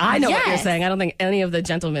trick question. I know what you're saying. I don't think any of the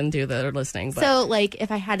gentlemen do that are listening. But. So, like, if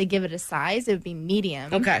I had to give it a size, it would be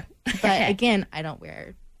medium. Okay. But again, I don't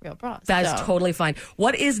wear real bras. That is totally fine.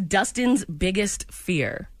 What is Dustin's biggest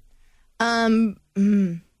fear? Probably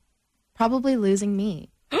losing me.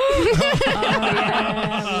 Losing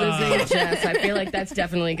Jess. I feel like that's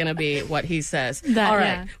definitely going to be what he says. All right.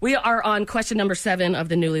 Yeah. We are on question number 7 of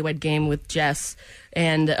the newlywed game with Jess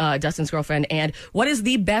and Dustin's girlfriend. And what is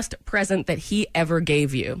the best present that he ever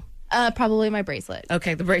gave you? Probably my bracelet.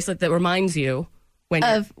 Okay, the bracelet that reminds you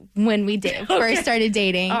of when we first started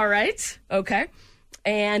dating. All right. Okay.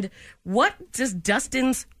 And what does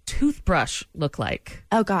Dustin's toothbrush look like?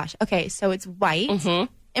 Oh gosh. Okay, so it's white.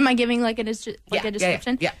 Mm-hmm. Am I giving like a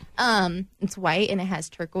description? Yeah. It's white and it has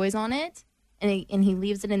turquoise on it, and he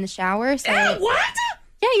leaves it in the shower. So what?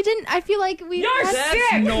 Yeah, you didn't. I feel like we. You're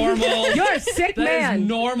sick. Normal. You're a sick man. That is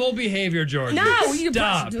normal behavior, Jordan. No, you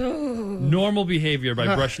stop. Normal behavior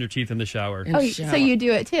by brushing your teeth in the shower. So you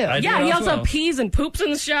do it too? Yeah, he also pees and poops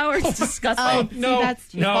in the shower. It's disgusting. Oh, no, that's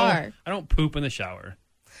too far. I don't poop in the shower.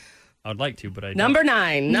 I would like to, but I don't. Number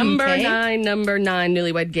 9,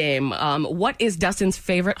 newlywed game. What is Dustin's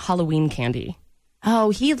favorite Halloween candy? Oh,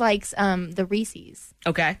 he likes the Reese's.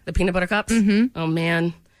 Okay, the peanut butter cups? Mm-hmm. Oh,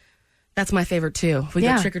 man. That's my favorite, too. If we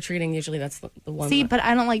go trick-or-treating, usually that's the one. See, but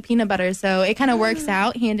I don't like peanut butter, so it kind of works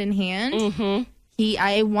out hand in hand. Mm-hmm.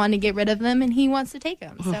 I want to get rid of them, and he wants to take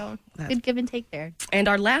them. So good give and take there. And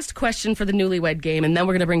our last question for the newlywed game, and then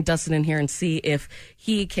we're going to bring Dustin in here and see if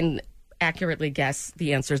he can accurately guess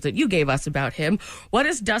the answers that you gave us about him. What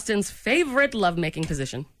is Dustin's favorite lovemaking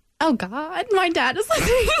position? Oh, God. My dad is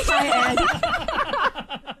listening. Hi, Ed.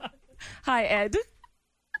 Hi, Ed.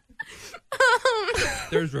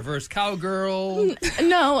 There's reverse cowgirl.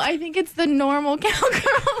 No, I think it's the normal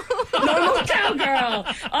cowgirl. Normal cowgirl.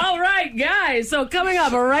 All right, guys. So coming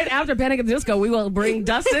up right after Panic at the Disco, we will bring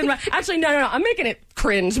Dustin. Actually, no. I'm making it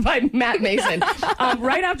cringe by Matt Mason.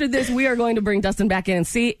 Right after this, we are going to bring Dustin back in and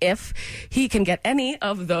see if he can get any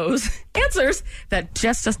of those answers that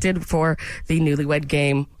Jess just did for the newlywed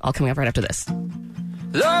game. All coming up right after this.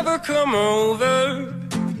 Lover, come over.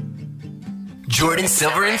 Jordan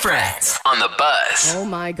Silver and Friends on the Buzz. Oh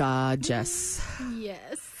my God, Jess. Yes.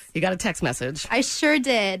 You got a text message. I sure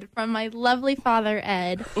did, from my lovely father,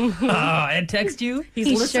 Ed. Ed text you? He's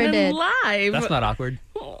listening sure did. live. That's not awkward.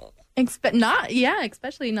 It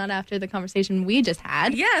Especially not after the conversation we just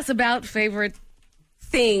had. Yes, about favorite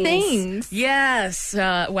things. Yes.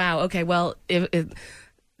 Wow. Okay. Well,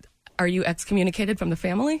 are you excommunicated from the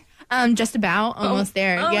family? Just about, almost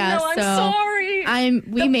there. Oh, yeah. no, I'm so sorry.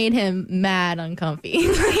 We made him mad uncomfy.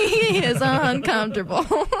 He is uncomfortable.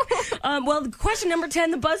 Well, question number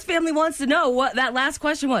 10, the Buzz family wants to know what that last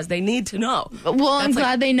question was. They need to know. Well, I'm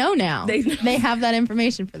glad they know now. They have that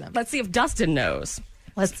information for them. Let's see if Dustin knows.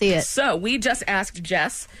 Let's see it. So we just asked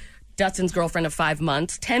Jess, Dustin's girlfriend of 5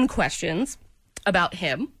 months, 10 questions about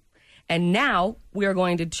him. And now we are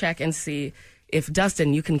going to check and see if,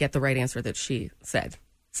 Dustin, you can get the right answer that she said.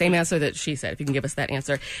 Same answer that she said, if you can give us that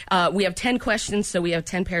answer. We have 10 questions, so we have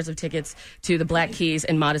 10 pairs of tickets to the Black Keys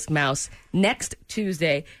and Modest Mouse next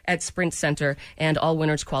Tuesday at Sprint Center, and all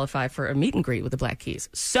winners qualify for a meet and greet with the Black Keys.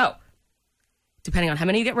 So, depending on how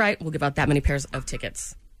many you get right, we'll give out that many pairs of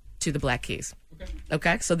tickets to the Black Keys.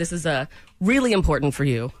 Okay? So this is really important for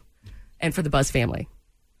you and for the Buzz family.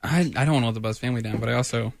 I don't want to let the Buzz family down, but I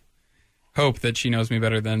also hope that she knows me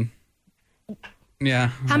better than... Yeah.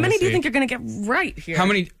 How many do you think you're going to get right here? How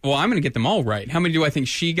many? Well, I'm going to get them all right. How many do I think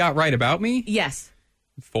she got right about me? Yes.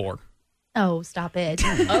 4. Oh, stop it.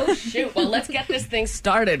 Oh, shoot. Well, let's get this thing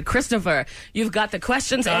started. Christopher, you've got the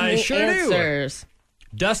questions and the answers.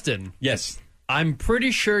 Dustin. Yes. I'm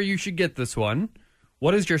pretty sure you should get this one.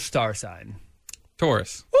 What is your star sign?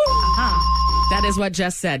 Taurus. That is what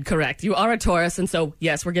Jess said. Correct. You are a Taurus, and so,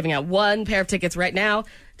 yes, we're giving out 1 pair of tickets right now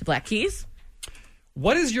to Black Keys.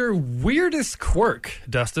 What is your weirdest quirk,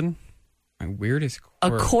 Dustin? My weirdest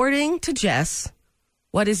quirk? According to Jess,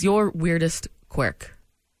 what is your weirdest quirk?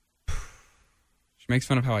 She makes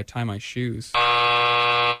fun of how I tie my shoes.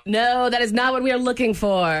 No, that is not what we are looking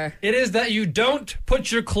for. It is that you don't put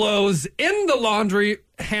your clothes in the laundry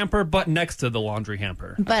hamper, but next to the laundry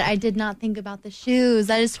hamper. But I did not think about the shoes.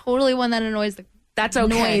 That is totally one that annoys me.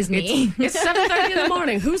 It's 7:30 in the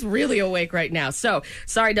morning. Who's really awake right now? So,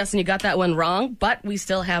 sorry, Dustin, you got that one wrong, but we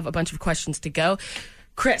still have a bunch of questions to go.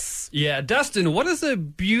 Chris. Yeah, Dustin, what is a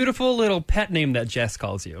beautiful little pet name that Jess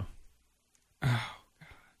calls you? Oh,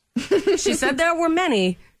 God. She said there were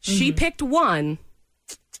many. She picked one.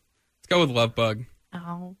 Let's go with Love Bug.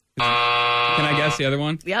 Oh. Can I guess the other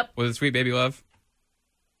one? Yep. Was it Sweet Baby Love?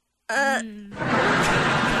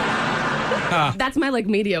 That's my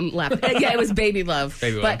medium laugh. Yeah, it was Baby Love.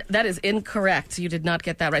 Baby Love. But that is incorrect. You did not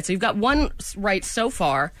get that right. So you've got 1 right so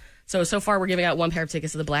far. So far we're giving out 1 pair of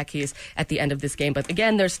tickets to the Black Keys at the end of this game. But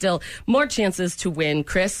again, there's still more chances to win.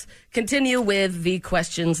 Chris, continue with the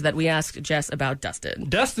questions that we asked Jess about Dustin.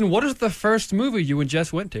 Dustin, what is the first movie you and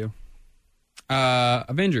Jess went to?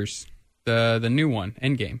 Avengers. The new one.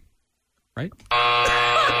 Endgame. Right?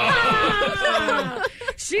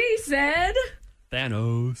 She said...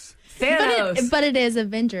 Thanos. But it is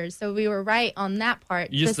Avengers, so we were right on that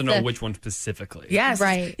part. You just don't know which one specifically. Yes.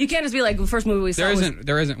 Right. You can't just be like, the first movie we saw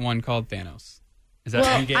There isn't one called Thanos. Is that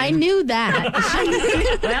Endgame? I knew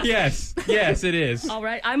that. Well, Yes, it is. all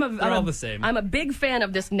right. They're all the same. I'm a big fan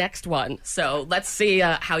of this next one. So let's see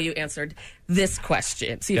how you answered this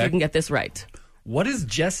question. See if you can get this right. What is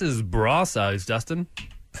Jess's bra size, Dustin?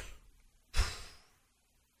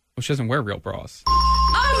 Well, she doesn't wear real bras.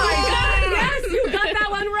 Oh my God! Yes, you got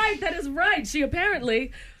that one right. That is right. She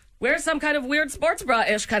apparently wears some kind of weird sports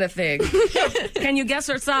bra-ish kind of thing. Can you guess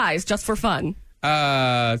her size, just for fun?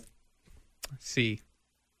 C.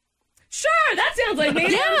 Sure, that sounds like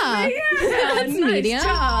medium. Yeah, that's nice medium.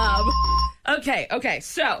 job. Okay.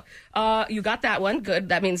 So you got that one. Good.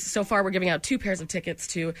 That means so far we're giving out 2 pairs of tickets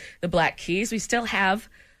to the Black Keys. We still have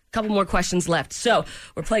a couple more questions left. So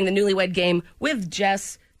we're playing the Newlywed Game with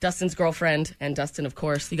Jess, Dustin's girlfriend, and Dustin, of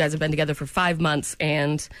course. You guys have been together for 5 months,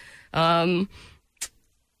 and you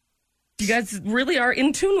guys really are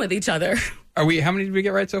in tune with each other. How many did we get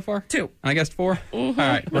right so far? 2. And I guessed 4? Mm-hmm. All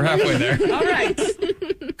right, we're halfway there. All right.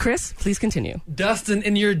 Chris, please continue. Dustin,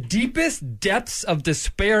 in your deepest depths of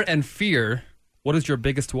despair and fear, what is your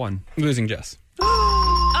biggest one? Losing Jess.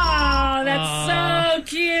 Oh, that's so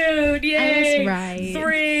cute. Yay. That's right.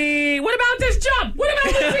 3. What about this jump? What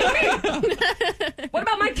about losing me? What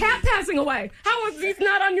about my cat passing away? How is he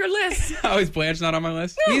not on your list? How is Blanche not on my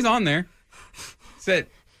list? No. He's on there.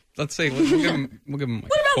 Let's say we'll give him like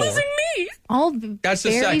What about 4. losing me? That's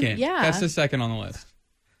the second. Yeah. That's the second on the list.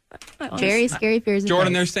 Very scary fears.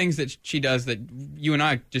 Jordan, there's things that she does that you and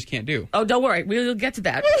I just can't do. Oh, don't worry. We'll get to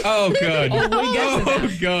that. Oh, good.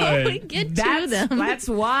 We get to them. That's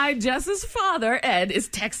why Jess's father, Ed, is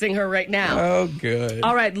texting her right now. Oh, good.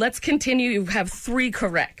 All right, let's continue. You have 3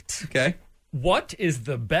 correct. Okay. What is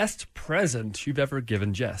the best present you've ever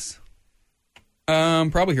given Jess?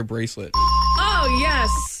 Probably her bracelet. Oh,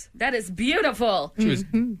 yes. That is beautiful.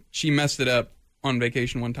 She messed it up on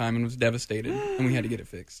vacation one time and was devastated, and we had to get it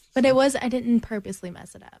fixed. But I didn't purposely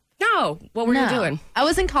mess it up. No. What were you doing? I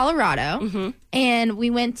was in Colorado, and we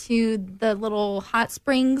went to the little hot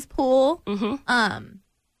springs pool,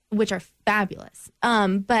 which are fabulous.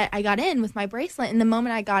 But I got in with my bracelet, and the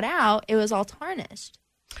moment I got out, it was all tarnished.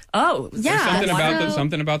 Oh, Yeah.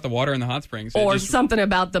 Something about the water in the hot springs. or something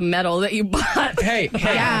about the metal that you bought. Hey,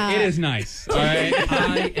 Yeah. it is nice. All right.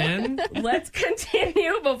 I-N? Let's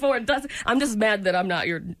continue before it does. I'm just mad that I'm not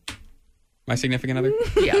your. My significant other.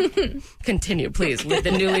 Yeah. Continue, please, with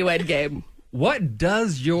the newlywed game. What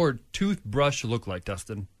does your toothbrush look like,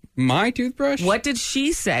 Dustin? My toothbrush? What did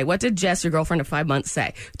she say? What did Jess, your girlfriend of 5 months,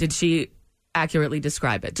 say? Did she accurately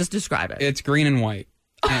describe it? Just describe it. It's green and white.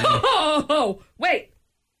 And Oh, wait.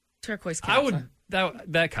 Turquoise counts. I would.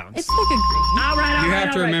 That counts. It's like a green. All right. you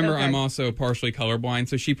have to remember, okay. I'm also partially colorblind,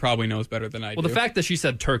 so she probably knows better than I do. Well, the fact that she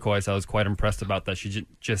said turquoise, I was quite impressed about that. She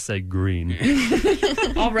just said green.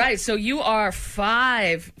 All right. So you are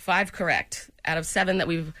five correct out of 7 that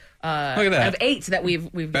we've. Look at that. Out of 8 that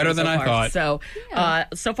we've Better done than so I far. thought. So,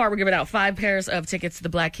 so far we're giving out 5 pairs of tickets to the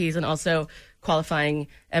Black Keys, and also qualifying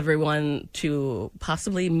everyone to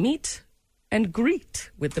possibly meet and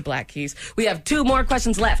greet with the Black Keys. We have 2 more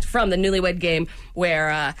questions left from the Newlywed Game,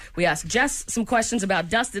 where we asked Jess some questions about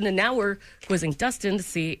Dustin, and now we're quizzing Dustin to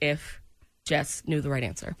see if Jess knew the right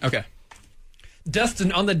answer. Okay.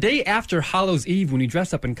 Dustin, on the day after Hallows Eve, when you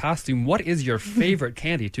dress up in costume, what is your favorite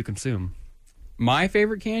candy to consume? My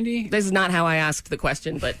favorite candy? This is not how I asked the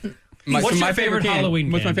question, but What's your favorite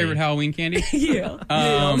Halloween What's my candy? favorite Halloween candy? yeah,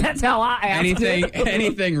 that's how I asked.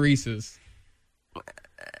 anything Reese's.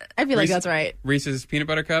 I feel like that's right. Reese's peanut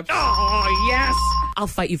butter cups. Oh, yes. I'll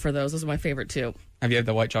fight you for those. Those are my favorite, too. Have you had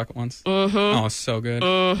the white chocolate ones? Mm-hmm. Oh, so good.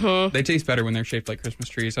 Mm-hmm. They taste better when they're shaped like Christmas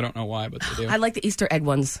trees. I don't know why, but they do. I like the Easter egg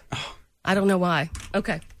ones. I don't know why.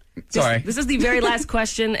 Okay. Sorry. This is the very last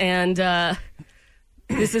question, and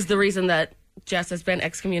this is the reason that Jess has been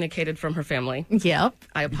excommunicated from her family. Yep.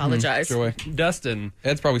 I apologize. Joy. Dustin,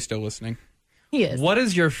 Ed's probably still listening. He is. what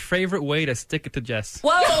is your favorite way to stick it to Jess?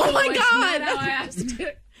 Whoa! Oh my it's God. not how I asked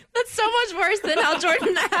it. That's so much worse than how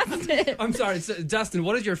Jordan asked it. I'm sorry, Dustin,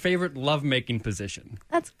 what is your favorite lovemaking position?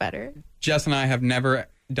 That's better. Jess and I have never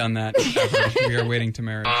done that ever. We are waiting to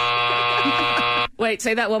marriage. Wait,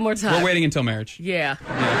 say that one more time. We're waiting until marriage. Yeah.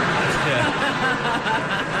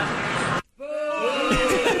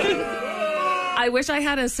 I wish I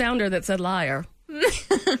had a sounder that said liar.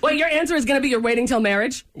 Wait, your answer is going to be you're waiting till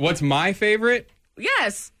marriage? What's my favorite?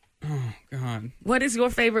 Yes. God. What is your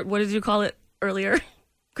favorite? What did you call it earlier,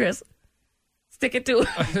 Chris? Stick it to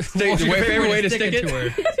her. What's your favorite way to stick it? to her?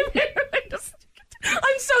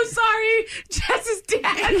 I'm so sorry, Jess's dad.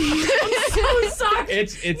 I'm so sorry.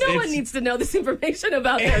 No one needs to know this information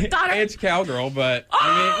about their daughter. It's cowgirl, but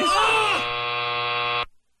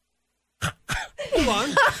Hold on.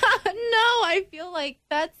 No, I feel like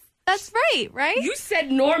that's right? You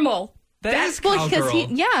said normal. That is well, cowgirl.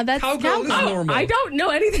 that's Cowgirl is normal. I don't know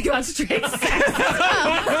anything about straight sex.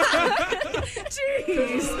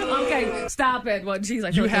 Jeez. Okay, stop it. Well, geez,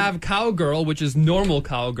 I feel You like have cowgirl, which is normal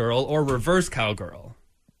cowgirl, or reverse cowgirl.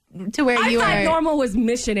 To where I you thought are. normal was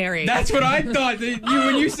missionary. that's what I thought.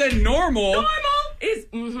 When you said normal. Normal is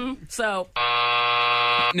so.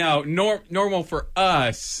 No, normal for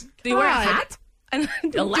us. Do you wear a God. hat? And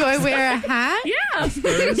Do I wear a hat? Yeah,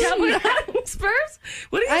 Spurs. Cowboy hat and Spurs.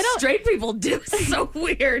 What do you straight people do? It's so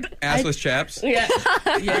weird. Assless chaps. Yeah.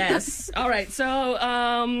 Yes. All right.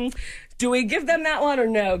 So, do we give them that one or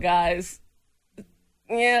no, guys?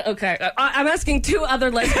 Yeah. Okay. I'm asking 2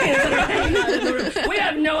 other lesbians that are hanging out in the room. We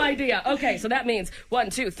have no idea. Okay. So that means 1,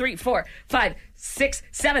 2, 3, 4, 5, 6,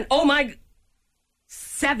 7. Oh my.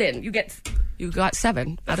 7. You got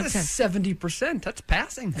 7 out of 10. 70%. That's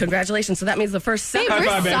passing. Congratulations. So that means the first 7. Hey, we're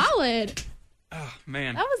five, babe. solid. Oh,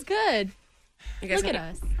 man. That was good. You guys Look gonna,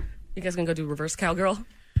 at us. You guys gonna go do reverse cowgirl?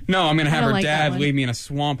 No, I'm going to have don't her like that dad one. leave me in a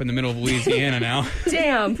swamp in the middle of Louisiana now.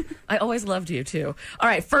 Damn. I always loved you, too. All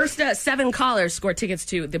right. First 7 callers score tickets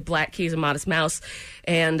to the Black Keys and Modest Mouse,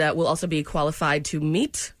 and will also be qualified to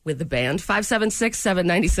meet with the band.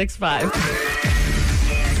 576-7965.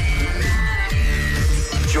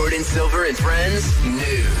 Jordan Silver and Friends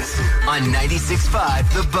News on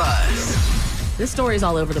 96.5 The Buzz. This story is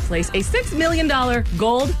all over the place. A $6 million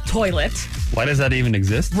gold toilet. Why does that even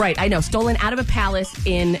exist? Right, I know. Stolen out of a palace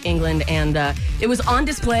in England, and it was on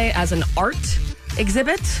display as an art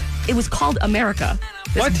exhibit. It was called America.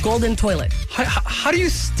 This What? golden toilet. How do you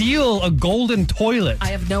steal a golden toilet? I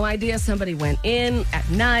have no idea. Somebody went in at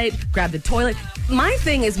night, grabbed the toilet. My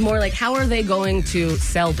thing is more like, how are they going to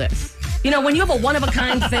sell this? You know, when you have a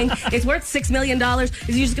one-of-a-kind thing, it's worth $6 million. Is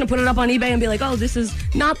you just going to put it up on eBay and be like, oh, this is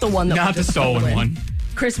not the one that Not the stolen one.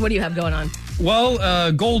 Chris, what do you have going on?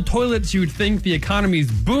 Well, gold toilets, you'd think the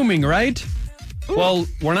economy's booming, right? Well,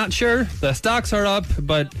 we're not sure. The stocks are up,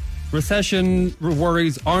 but recession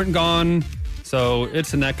worries aren't gone. So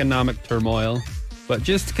it's an economic turmoil. But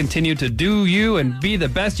just continue to do you and be the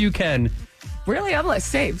best you can. Really? I'm like,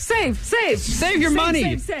 save your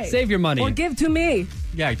money. Save your money. Or give to me.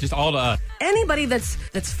 Yeah, just all to us. Anybody that's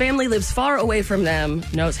family lives far away from them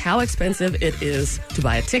knows how expensive it is to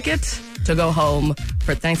buy a ticket to go home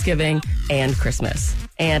for Thanksgiving and Christmas.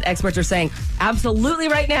 And experts are saying absolutely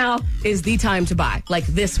right now is the time to buy, like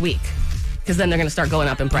this week. Because then they're going to start going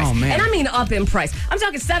up in price. Oh, man. And I mean up in price. I'm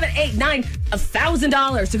talking $7, $8, $9,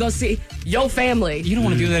 $1,000 to go see your family. You don't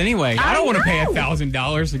want to do that anyway. I don't want to pay know.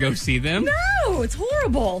 $1,000 to go see them. No, it's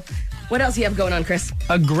horrible. What else do you have going on, Chris?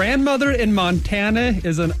 A grandmother in Montana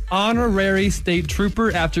is an honorary state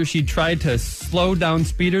trooper after she tried to slow down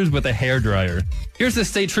speeders with a hairdryer. Here's the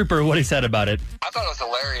state trooper, what he said about it. I thought it was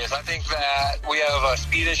hilarious. I think that we have a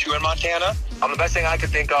speed issue in Montana. The best thing I could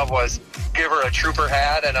think of was give her a trooper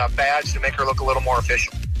hat and a badge to make her look a little more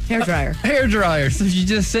official. Hairdryer. Hairdryer. So she's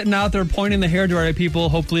just sitting out there pointing the hairdryer at people,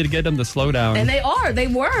 hopefully to get them to slow down. And they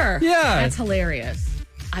were. Yeah. That's hilarious.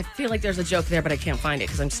 I feel like there's a joke there, but I can't find it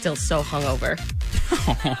because I'm still so hungover.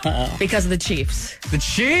 Because of the Chiefs. The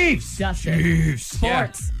Chiefs! Justin. Chiefs.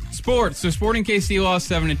 Sports. Yeah. Sports. So Sporting KC lost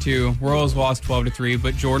 7-2. Royals lost 12-3.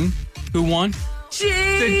 But Jordan, who won?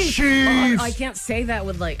 Chiefs! The Chiefs! Oh, I can't say that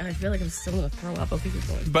with I feel like I'm still going to throw up. Okay, keep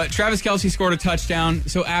going. But Travis Kelce scored a touchdown.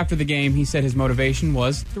 So after the game, he said his motivation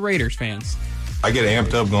was the Raiders fans. I get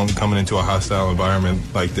amped up coming into a hostile environment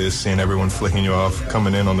like this, seeing everyone flicking you off,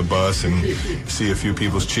 coming in on the bus and see a few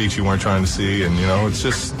people's cheeks you weren't trying to see. And, it's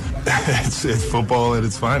just, it's football at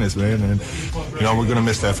its finest, man. And, we're going to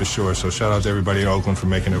miss that for sure. So shout out to everybody in Oakland for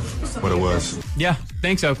making it what it was. Yeah,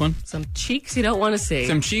 thanks, Oakland. Some cheeks you don't want to see.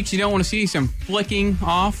 Some cheeks you don't want to see, some flicking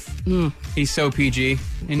off. He's so PG,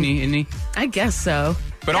 isn't he? I guess so.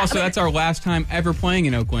 But also, that's our last time ever playing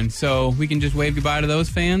in Oakland, so we can just wave goodbye to those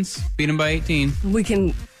fans, beat them by 18. We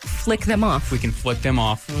can flick them off. We can flick them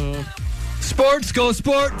off. Sports, go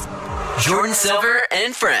sports! Jordan Silver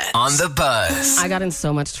and Friends on the Buzz. I got in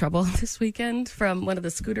so much trouble this weekend from one of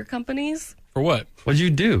the scooter companies. For what? What'd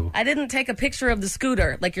you do? I didn't take a picture of the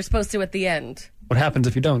scooter like you're supposed to at the end. What happens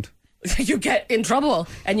if you don't? You get in trouble,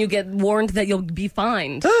 and you get warned that you'll be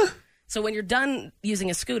fined. So when you're done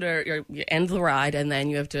using a scooter, you end the ride, and then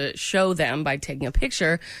you have to show them by taking a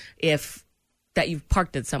picture that you've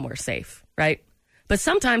parked it somewhere safe, right? But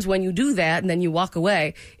sometimes when you do that and then you walk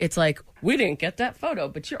away, it's like, we didn't get that photo,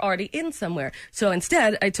 but you're already in somewhere. So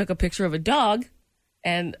instead, I took a picture of a dog,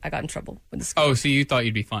 and I got in trouble with the scooter. Oh, so you thought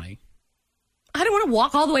you'd be funny. I didn't want to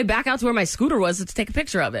walk all the way back out to where my scooter was to take a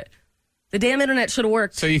picture of it. The damn internet should have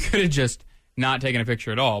worked. So you could have just not taken a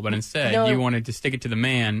picture at all, but instead you wanted to stick it to the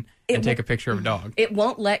man and take a picture of a dog. It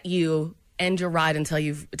won't let you end your ride until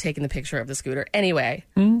you've taken the picture of the scooter. Anyway.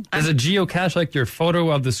 Does it geocache like your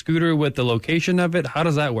photo of the scooter with the location of it? How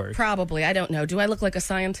does that work? Probably. I don't know. Do I look like a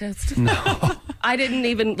scientist? No. I didn't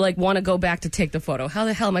even want to go back to take the photo. How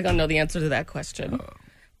the hell am I going to know the answer to that question?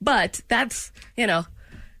 But that's,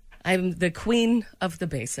 I'm the queen of the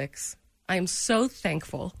basics. I am so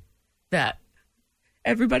thankful that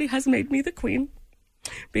everybody has made me the queen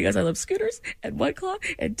because I love scooters and White Claw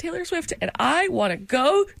and Taylor Swift, and I want to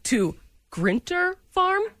go to Grinter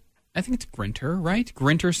Farm. I think it's Grinter, right?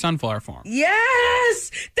 Grinter Sunflower Farm.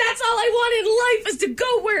 Yes! That's all I want in life is to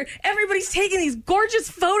go where everybody's taking these gorgeous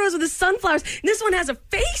photos of the sunflowers. And this one has a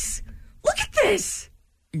face. Look at this.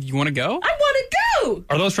 You want to go? I want to go.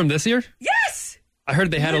 Are those from this year? Yes. I heard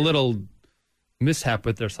they had a little mishap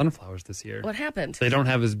with their sunflowers this year. What happened? They don't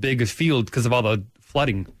have as big a field because of all the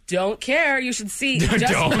flooding. Don't care. You should see. Don't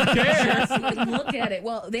care. Look at it.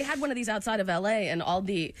 Well, they had one of these outside of L.A. and all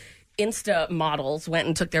the Insta models went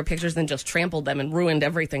and took their pictures and just trampled them and ruined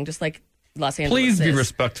everything, just like Los Angeles Please be is.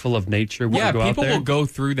 respectful of nature when Yeah, you go out people there. will go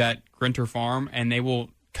through that Grinter Farm and they will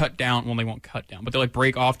cut down. Well, they won't cut down, but they'll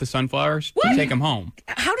break off the sunflowers and take them home.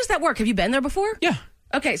 How does that work? Have you been there before? Yeah.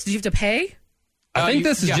 Okay, so do you have to pay? I think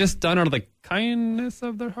this is just done out of the kindness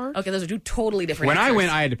of their heart. Okay, those are two totally different When I answers.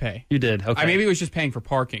 went, I had to pay. You did, okay. Maybe it was just paying for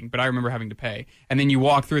parking, but I remember having to pay. And then you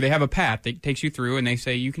walk through. They have a path that takes you through, and they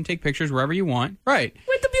say you can take pictures wherever you want. Right.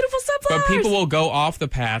 With the beautiful sunflowers. But people will go off the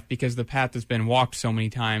path because the path has been walked so many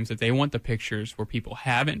times that they want the pictures where people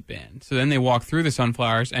haven't been. So then they walk through the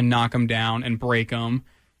sunflowers and knock them down and break them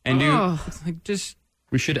and do. It's like just.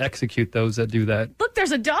 We should execute those that do that. Look,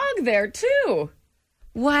 there's a dog there too.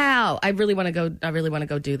 Wow, I really want to go. I really want to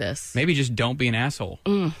go do this. Maybe just don't be an asshole.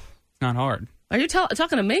 Not hard. Are you talking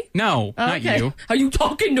to me? No, not Okay. you. Are you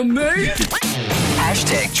talking to me?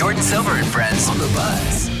 Hashtag Jordan Silver and Friends on the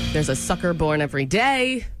Buzz. There's a sucker born every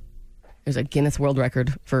day. There's a Guinness World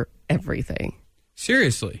Record for everything.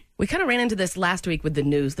 Seriously. We kind of ran into this last week with the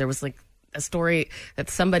news. There was like a story that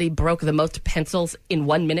somebody broke the most pencils in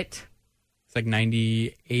 1 minute. It's like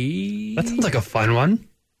 98. That sounds like a fun one.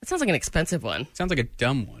 That sounds like an expensive one. Sounds like a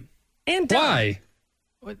dumb one. And dumb. Why?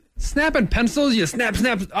 What? Snapping pencils? You snap.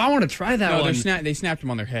 I want to try that No, one. they snapped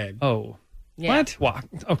them on their head. Oh. Yeah. What? Why?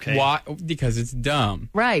 Okay. Why? Because it's dumb.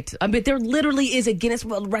 Right. I mean, there literally is a Guinness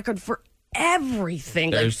World Record for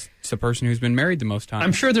everything. There's the person who's been married the most time.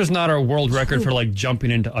 I'm sure there's not a world record for like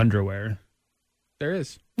jumping into underwear. There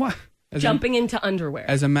is. What? Jumping into underwear.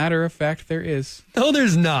 As a matter of fact, there is. No,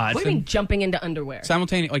 there's not. What do you mean jumping into underwear?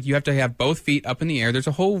 Simultaneous, like you have to have both feet up in the air. There's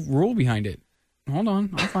a whole rule behind it. Hold on,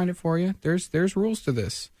 I'll find it for you. There's rules to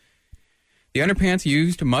this. The underpants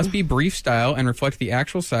used must be brief style and reflect the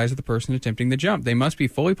actual size of the person attempting the jump. They must be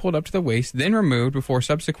fully pulled up to the waist, then removed before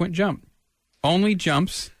subsequent jump. Only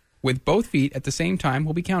jumps with both feet at the same time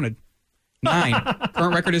will be counted. 9.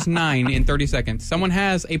 Current record is 9 in 30 seconds. Someone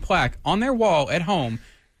has a plaque on their wall at home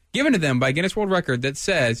given to them by Guinness World Record that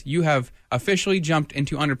says you have officially jumped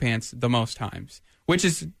into underpants the most times, which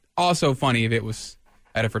is also funny if it was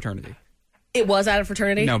at a fraternity. It was at a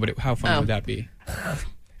fraternity? No, but how funny would that be?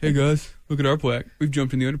 Hey guys, look at our plaque. We've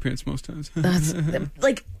jumped in the underpants most times. That's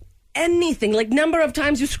like anything. Like number of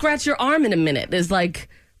times you scratch your arm in a minute is like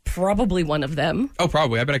probably one of them. Oh,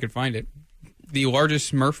 probably. I bet I could find it. The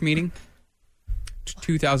largest Smurf meeting,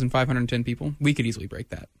 2,510 people. We could easily break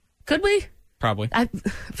that. Could we? Probably. I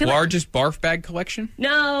feel largest barf bag collection?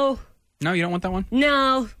 No. No, you don't want that one?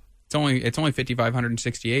 No. It's only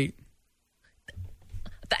 5,568.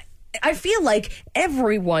 I feel like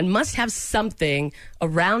everyone must have something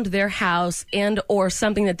around their house and or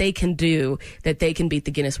something that they can do that they can beat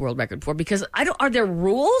the Guinness World Record for. Because are there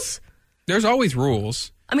rules? There's always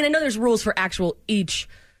rules. I mean, I know there's rules for actual each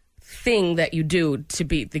thing that you do to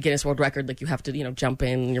beat the Guinness World Record. Like you have to, jump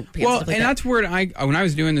in your pants. Well, stuff like and that. that's where when I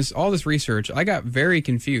was doing all this research, I got very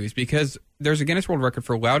confused because there's a Guinness World Record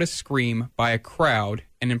for loudest scream by a crowd,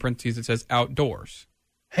 and in parentheses it says outdoors.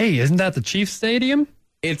 Hey, isn't that the Chiefs Stadium?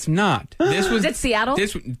 It's not. This was Is it Seattle?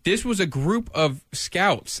 This was a group of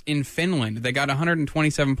scouts in Finland that got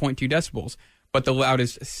 127.2 decibels, but the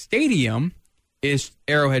loudest stadium is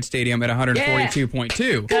Arrowhead Stadium at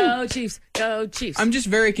 142.2. Go Chiefs! Go Chiefs! I'm just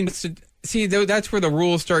very confused. See, that's where the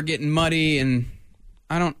rules start getting muddy, and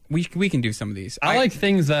we can do some of these. I like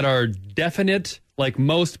things that are definite, like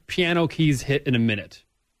most piano keys hit in a minute.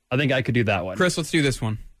 I think I could do that one. Chris, let's do this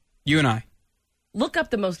one. You and I. Look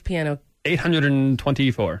up the most piano.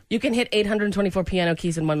 824. You can hit 824 piano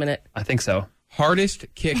keys in 1 minute. I think so. Hardest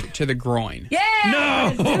kick to the groin.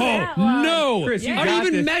 Yeah! No! Chris, you How do got you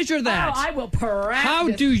even this. measure that? Oh, I will practice. How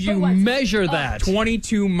do you measure that?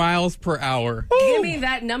 22 miles per hour. Give me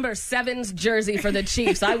that number 7's jersey for the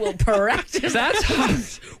Chiefs. I will practice. That's how,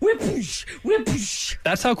 Whip-whoosh, whip-whoosh.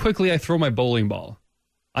 that's how quickly I throw my bowling ball.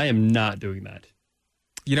 I am not doing that.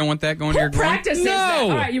 You don't want that going to your groin? Practices that.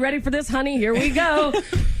 No! All right, you ready for this, honey? Here we go.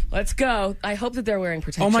 Let's go. I hope that they're wearing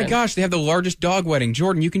protection. Oh my gosh, they have the largest dog wedding.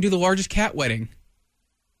 Jordan, you can do the largest cat wedding.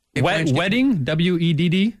 Wedding?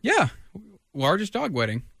 W-E-D-D? Yeah. Largest dog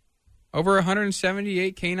wedding. Over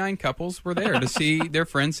 178 canine couples were there to see their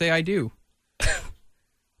friends say I do.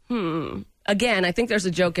 Again, I think there's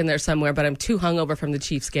a joke in there somewhere, but I'm too hungover from the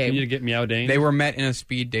Chiefs You game. need to get me out, Dane. They were met in a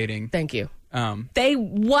speed dating. Thank you. They They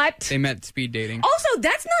what? met speed dating. Also,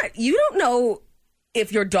 that's not, you don't know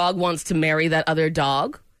if your dog wants to marry that other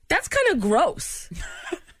dog. That's kind of gross.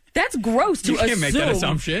 That's gross to You can't assume. make that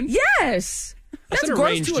assumption. Yes. That's an gross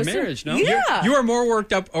arranged to assume. marriage, no? Yeah. You are more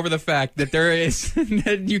worked up over the fact that there is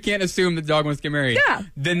that you can't assume the dog wants to get married. Yeah.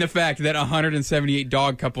 Than the fact that 178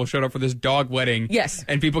 dog couples showed up for this dog wedding. Yes.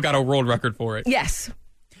 And people got a world record for it. Yes.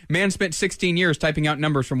 Man spent 16 years typing out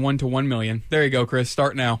numbers from 1 to 1 million. There you go, Chris.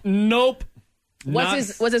 Start now. Nope.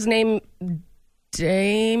 Was his name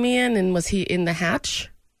Damien, and was he in the hatch?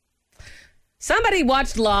 Somebody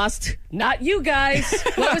watched Lost. Not you guys.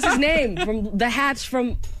 What was his name? From the hatch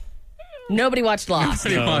from... Nobody watched Lost.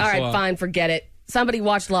 Nobody watched All right, Lost. fine. Forget it. Somebody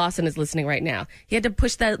watched Lost and is listening right now. He had to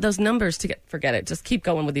push those numbers to get... Forget it. Just keep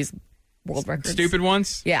going with these world records. Stupid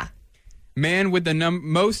ones? Yeah. Man with the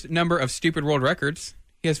most number of stupid world records.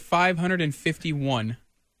 He has 551.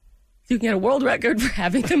 You can get a world record for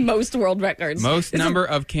having the most world records. Most number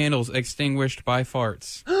of candles extinguished by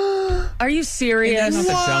farts. Are you serious? That's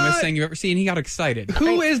not the dumbest thing you've ever seen. He got excited.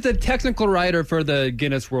 Who is the technical writer for the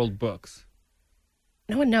Guinness World Books?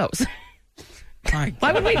 No one knows. My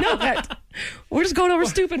Why would we know that? We're just going over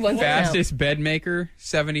stupid ones. Fastest bed maker,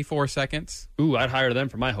 74 seconds. Ooh, I'd hire them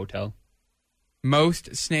for my hotel.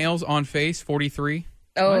 Most snails on face, 43.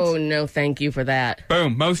 Oh, no, thank you for that.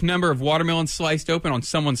 Boom. Most number of watermelons sliced open on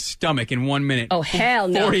someone's stomach in 1 minute. Oh, hell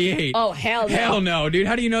no. 48. Oh, hell no. Hell no, dude.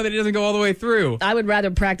 How do you know that it doesn't go all the way through? I would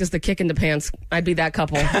rather practice the kick in the pants. I'd be that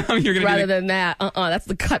couple. Rather than that. That's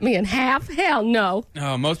the cut me in half. Hell no.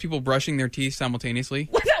 Oh, most people brushing their teeth simultaneously.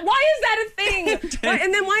 Why is that a thing?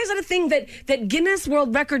 And then why is that a thing that Guinness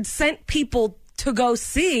World Records sent people to go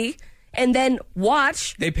see and then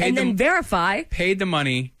watch and then verify? Paid the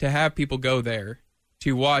money to have people go there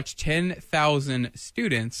to watch 10,000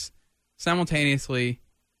 students simultaneously.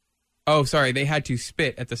 Oh, sorry, they had to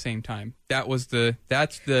spit at the same time. That's the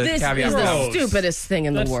caveat. This is the stupidest thing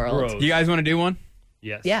in the world. Gross. You guys want to do one?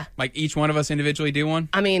 Yes. Yeah. Like each one of us individually do one?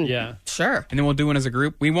 I mean, yeah. Sure. And then we'll do one as a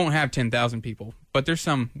group. We won't have 10,000 people, but there's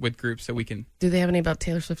some with groups that we can. Do they have any about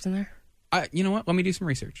Taylor Swift in there? You know what? Let me do some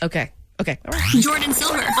research. Okay. All right. Jordan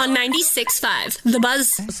Silver on 96.5 The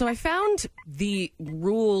Buzz. So I found the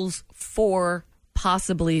rules for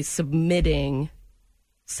possibly submitting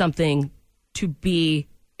something to be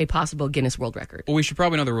a possible Guinness World Record. Well, we should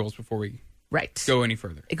probably know the rules before we go any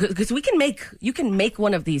further. Because you can make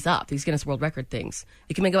one of these up, these Guinness World Record things.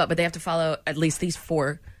 You can make them up, but they have to follow at least these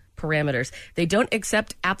 4 parameters. They don't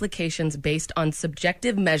accept applications based on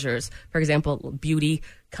subjective measures. For example, beauty,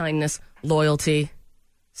 kindness, loyalty.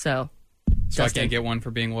 So I can't get one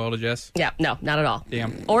for being loyal to Jess? Yeah, no, not at all.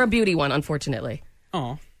 Damn. Or a beauty one, unfortunately.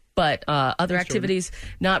 Oh. But other activities,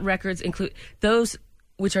 not records, include those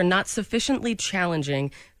which are not sufficiently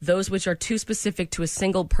challenging, those which are too specific to a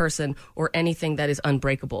single person, or anything that is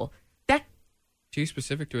unbreakable. That too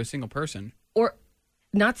specific to a single person? Or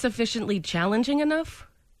not sufficiently challenging enough?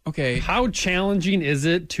 Okay. How challenging is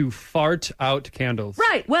it to fart out candles?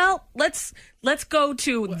 Right. Well, let's go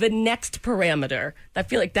to the next parameter. I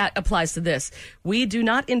feel like that applies to this. We do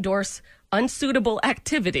not endorse unsuitable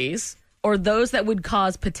activities or those that would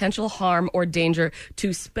cause potential harm or danger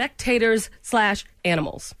to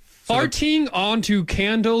spectators/animals. Farting onto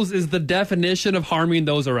candles is the definition of harming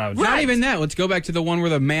those around you. Not even that. Let's go back to the one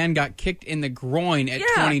where the man got kicked in the groin at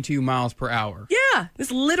 22 miles per hour. Yeah.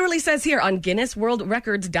 This literally says here on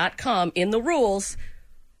GuinnessWorldRecords.com in the rules,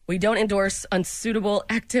 we don't endorse unsuitable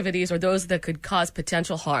activities or those that could cause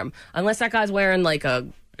potential harm. Unless that guy's wearing like a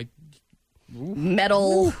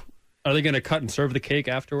metal... Are they going to cut and serve the cake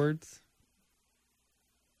afterwards?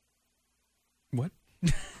 What?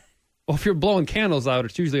 Well, if you're blowing candles out,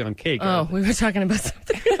 it's usually on cake. Oh, we were talking about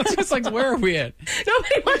something. Just like, where are we at?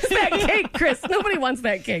 Nobody wants that cake, Chris. Nobody wants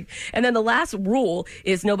that cake. And then the last rule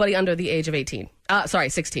is nobody under the age of 16.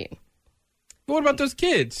 What about those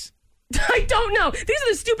kids? I don't know. These are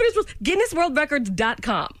the stupidest rules.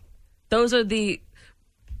 GuinnessWorldRecords.com. Those are the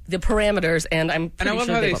parameters, and I'm pretty I love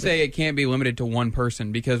sure how they say it can't be limited to one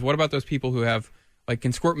person, because what about those people who have, like,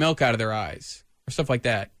 can squirt milk out of their eyes or stuff like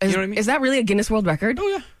that? You know what I mean? Is that really a Guinness World Record? Oh,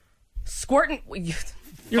 yeah. Squirting...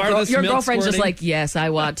 Your girlfriend's just like, yes, I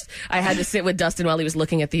watched. I had to sit with Dustin while he was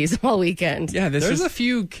looking at these all weekend. Yeah, there's a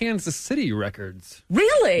few Kansas City records.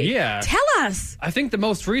 Really? Yeah. Tell us. I think the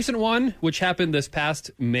most recent one, which happened this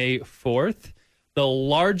past May 4th, the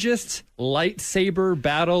largest lightsaber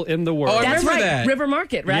battle in the world. Oh, That's right. that. River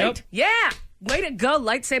Market, right? Yep. Yeah. Way to go,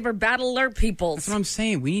 lightsaber battler people. That's what I'm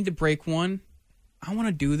saying. We need to break one. I want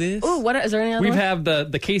to do this. Oh, what is there any other We one? have the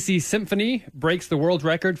KC Symphony breaks the world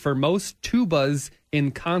record for most tubas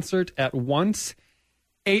in concert at once.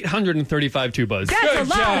 835 tubas. That's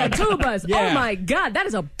a lot of job. tubas. Yeah. Oh my God, that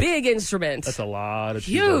is a big instrument. That's a lot of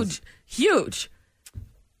tubas. Huge.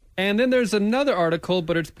 And then there's another article,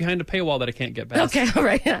 but it's behind a paywall that I can't get past. Okay, all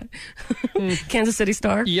right. Yeah. Kansas City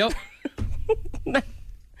Star. Yep.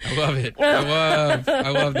 I love it. I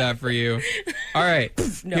love that for you. All right.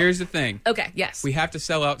 No. Here's the thing. Okay, yes. We have to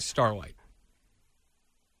sell out Starlight.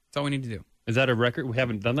 That's all we need to do. Is that a record? We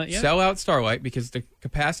haven't done that yet? Sell out Starlight, because the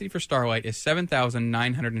capacity for Starlight is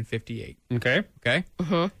 7,958. Okay. Okay?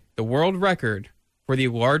 The world record for the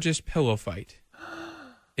largest pillow fight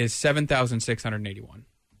is 7,681.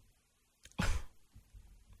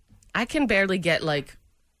 I can barely get like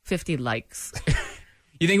 50 likes.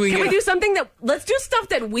 You think we Can we do something that, let's do stuff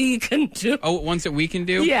that we can do. Oh, ones that we can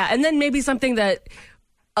do? Yeah, and then maybe something that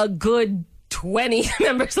a good 20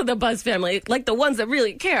 members of the Buzz family, like the ones that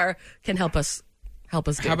really care, can help us do.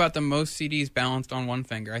 How about the most CDs balanced on one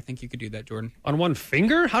finger? I think you could do that, Jordan. On one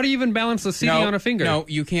finger? How do you even balance a CD on a finger? No,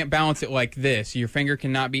 you can't balance it like this. Your finger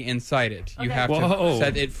cannot be inside it. You have to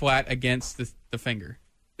set it flat against the finger.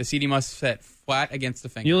 The CD must set flat against the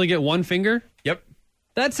finger. You only get one finger? Yep.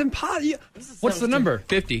 That's impossible. What's the number?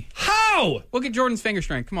 50. How? No! Look at Jordan's finger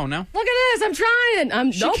strength. Come on now. Look at this. I'm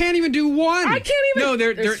trying. She can't even do one. I can't even. No,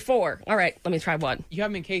 there's 4. All right, let me try one. You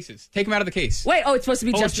have them in cases. Take them out of the case. Wait, it's supposed to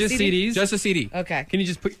be just CDs? Just a CD. Okay. Can you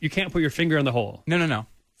just you can't put your finger in the hole? No.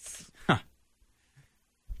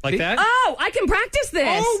 Like that? Oh, I can practice this.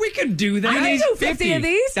 Oh, we can do that. I can do 50 of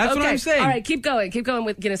these. That's what I'm saying. All right, keep going. Keep going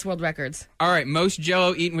with Guinness World Records. All right, most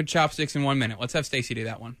Jell-O eaten with chopsticks in 1 minute. Let's have Stacey do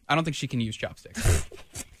that one. I don't think she can use chopsticks.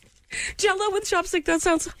 Jell-O with chopstick, that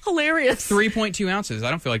sounds hilarious. 3.2 ounces. I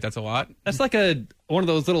don't feel like that's a lot. That's like one of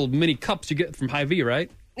those little mini cups you get from Hy-Vee, right?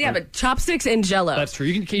 Yeah, but chopsticks and Jell-O. That's true.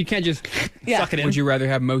 You can't just suck it in. Would you rather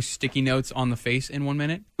have most sticky notes on the face in 1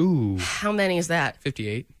 minute? Ooh. How many is that?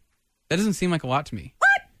 58. That doesn't seem like a lot to me. What?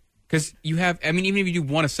 Because you have, even if you do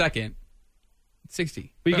one a second, it's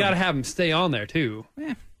 60. But you got to have them stay on there, too.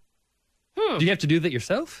 Yeah. Do you have to do that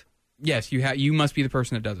yourself? Yes, you must be the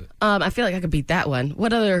person that does it. I feel like I could beat that one.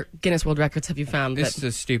 What other Guinness World Records have you found? This is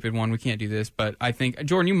a stupid one. We can't do this, but I think,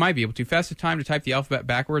 Jordan, you might be able to. Fastest time to type the alphabet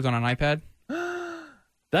backwards on an iPad?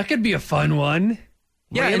 That could be a fun one.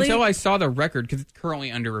 Yeah, Really? until I saw the record, because it's currently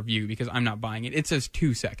under review, because I'm not buying it. It says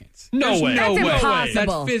 2 seconds. No way. That's No way. impossible.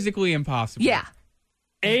 That's physically impossible. Yeah.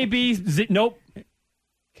 A, B, Z. Nope.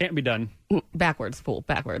 Can't be done. Backwards, fool.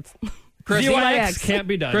 Backwards. Chris, ZYX can't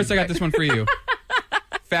be done. Chris, I got this one for you.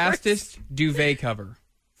 Fastest duvet cover.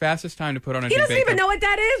 Fastest time to put on a He duvet doesn't even cover. know what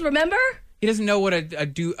that is, remember? He doesn't know what a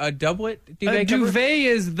doublet duvet cover duvet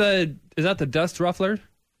is that the dust ruffler?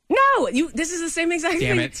 No, this is the same exact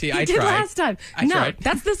Damn thing it. See, you I did tried. last time. I no, tried.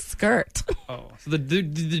 that's the skirt. Oh, so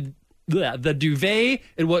the duvet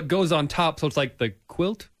and what goes on top, so it's like the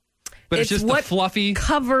quilt? But it's just what the fluffy...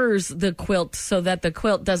 covers the quilt so that the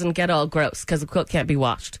quilt doesn't get all gross, because the quilt can't be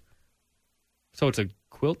washed. So it's a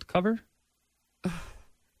quilt cover?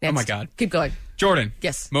 Oh, my God. Keep going. Jordan.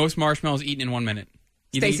 Yes. Most marshmallows eaten in 1 minute.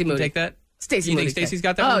 You think Stacey you can Moody. take that? Stacey You Moody think Stacey's said.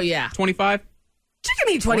 got that Oh, one? yeah. 25? She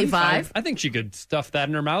can eat 25. I think she could stuff that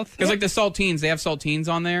in her mouth. Because like the saltines, they have saltines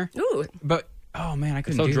on there. Ooh. But, oh man, I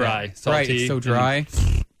couldn't so do dry. that. Salty. Right, it's so dry.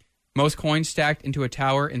 Most coins stacked into a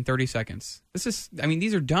tower in 30 seconds.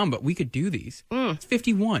 These are dumb, but we could do these. It's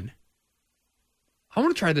 51. I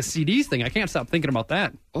want to try the CDs thing. I can't stop thinking about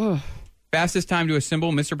that. Fastest time to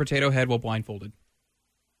assemble Mr. Potato Head while blindfolded.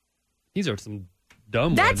 These are some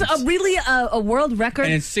dumb That's ones. really a world record.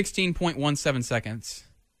 And it's 16.17 seconds.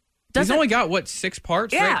 Does He's only got, 6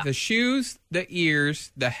 parts, Yeah. right? The shoes, the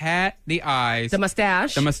ears, the hat, the eyes, the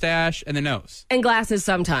mustache. and the nose. And glasses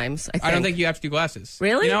sometimes, I think. I don't think you have to do glasses.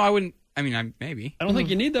 Really? You know, I wouldn't. I mean, maybe. I don't think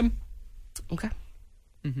you need them. Okay.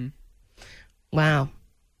 Mm-hmm. Wow.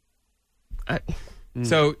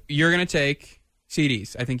 So you're going to take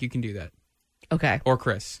CDs. I think you can do that. Okay. Or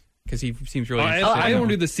Chris, because he seems really I interested in don't that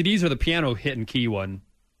do the CDs or the piano hit and key one.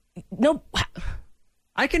 No.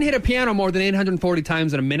 I can hit a piano more than 840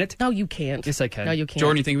 times in a minute. No, you can't. Yes, I can. No, you can't.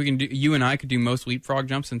 Jordan, you think we can do? You and I could do most leapfrog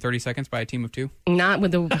jumps in 30 seconds by a team of 2? Not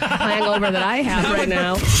with the hangover that I have right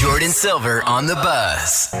now. Jordan Silver on the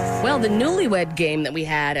buzz. Well, the newlywed game that we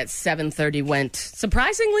had at 7:30 went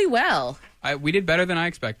surprisingly well. We did better than I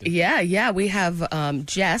expected. Yeah. We have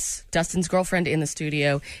Jess, Dustin's girlfriend, in the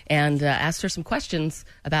studio, and asked her some questions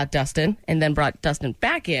about Dustin, and then brought Dustin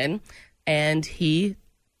back in, and he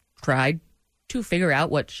tried to figure out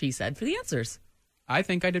what she said for the answers. I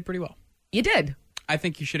think I did pretty well. You did. I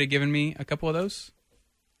think you should have given me a couple of those,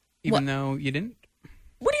 even though you didn't.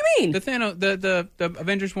 What do you mean? The Thanos, the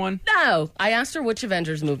Avengers one. No, I asked her which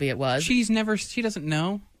Avengers movie it was. She doesn't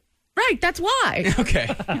know. Right, that's why. Okay,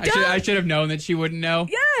 I should have known that she wouldn't know.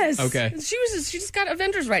 Yes. Okay. She just got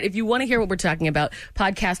Avengers right. If you want to hear what we're talking about,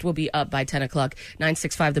 podcast will be up by 10 o'clock,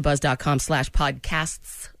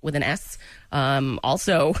 965thebuzz.com/podcasts with an S.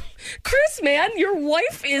 Also, Chris, man, your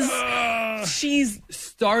wife is, she's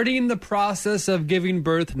starting the process of giving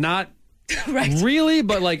birth, not right. really,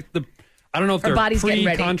 but like I don't know if Her they're body's getting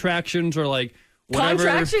ready. pre-contractions or like whatever.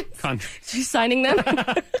 Contractions? She's signing them?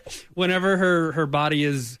 Whenever her body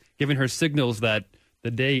is giving her signals that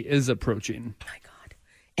the day is approaching. My God.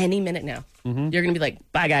 Any minute now. Mm-hmm. You're going to be like,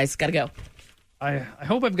 bye, guys. Got to go. I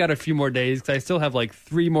hope I've got a few more days because I still have like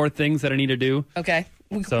 3 more things that I need to do. Okay.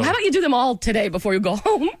 So. How about you do them all today before you go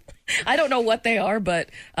home? I don't know what they are,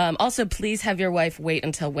 but also please have your wife wait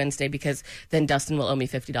until Wednesday because then Dustin will owe me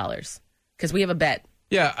 $50 because we have a bet.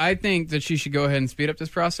 Yeah, I think that she should go ahead and speed up this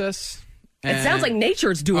process. It sounds like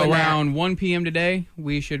nature's doing around 1 p.m. today,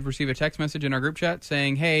 we should receive a text message in our group chat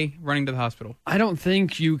saying, hey, running to the hospital. I don't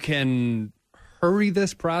think you can hurry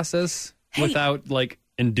this process without like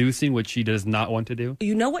inducing what she does not want to do.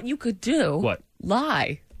 You know what you could do? What?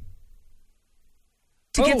 Lie.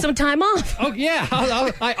 to get some time off. Oh, yeah.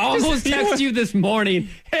 I almost texted you this morning.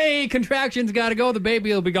 Hey, contractions got to go. The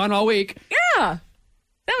baby will be gone all week. Yeah.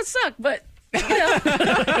 That would suck, but you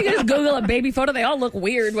can just Google a baby photo. They all look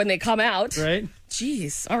weird when they come out. Right.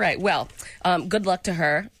 Jeez. All right. Well, good luck to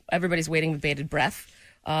her. Everybody's waiting with bated breath.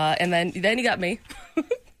 And then you got me,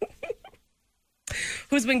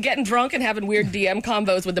 who's been getting drunk and having weird DM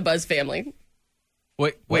combos with the Buzz family.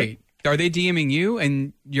 Wait. Are they DMing you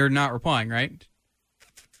and you're not replying, right?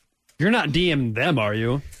 You're not DMing them, are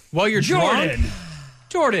you? Well, you're Jordan.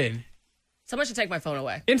 Jordan. Someone should take my phone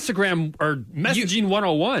away. Instagram or messaging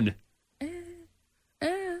 101.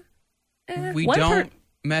 We don't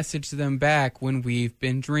message them back when we've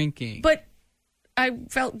been drinking. But I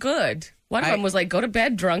felt good. One of them was like, go to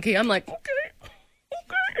bed, drunkie. I'm like, okay.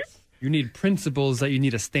 You need principles that you need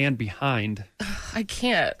to stand behind. I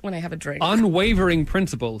can't when I have a drink. Unwavering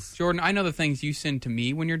principles. Jordan, I know the things you send to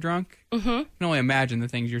me when you're drunk. Mm-hmm. I can only imagine the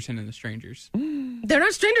things you're sending to strangers. They're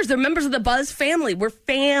not strangers. They're members of the Buzz family. We're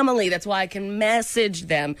family. That's why I can message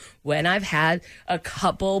them when I've had a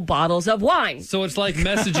couple bottles of wine. So it's like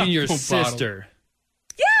messaging your sister.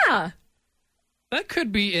 Yeah. That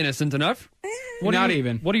could be innocent enough. Not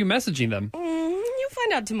even. What are you messaging them? You'll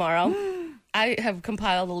find out tomorrow. I have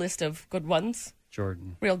compiled a list of good ones.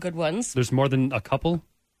 Jordan. Real good ones. There's more than a couple?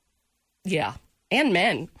 Yeah. And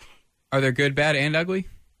men. Are there good, bad, and ugly?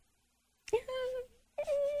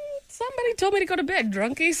 Somebody told me to go to bed,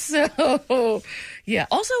 drunkie. So, yeah.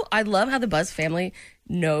 Also, I love how the Buzz family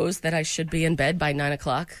knows that I should be in bed by 9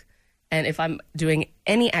 o'clock. And if I'm doing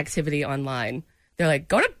any activity online, they're like,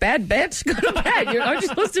 go to bed, bitch. Go to bed. Aren't you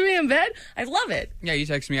supposed to be in bed? I love it. Yeah, you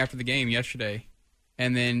texted me after the game yesterday.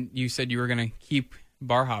 And then you said you were going to keep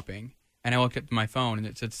bar hopping. And I looked up my phone and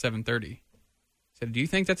it said 7:30. I said, do you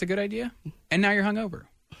think that's a good idea? And now you're hungover.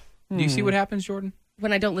 Do you see what happens, Jordan?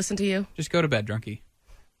 When I don't listen to you? Just go to bed, drunkie.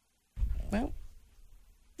 Well,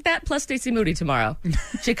 that plus Stacey Moody tomorrow.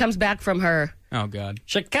 She comes back from her... Oh, God.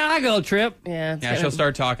 Chicago trip. Yeah. She'll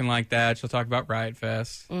start talking like that. She'll talk about Riot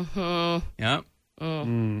Fest. Mm-hmm. Yep.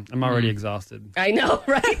 I'm already exhausted. I know,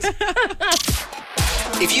 right?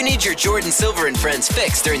 If you need your Jordan Silver and Friends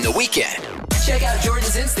fix during the weekend, check out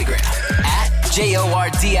Jordan's Instagram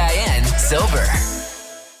 @JORDIN Silver.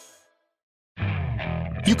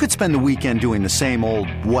 You could spend the weekend doing the same old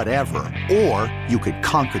whatever, or you could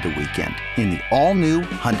conquer the weekend in the all-new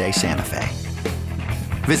Hyundai Santa Fe.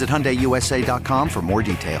 Visit HyundaiUSA.com for more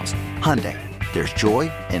details. Hyundai, there's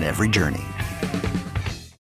joy in every journey.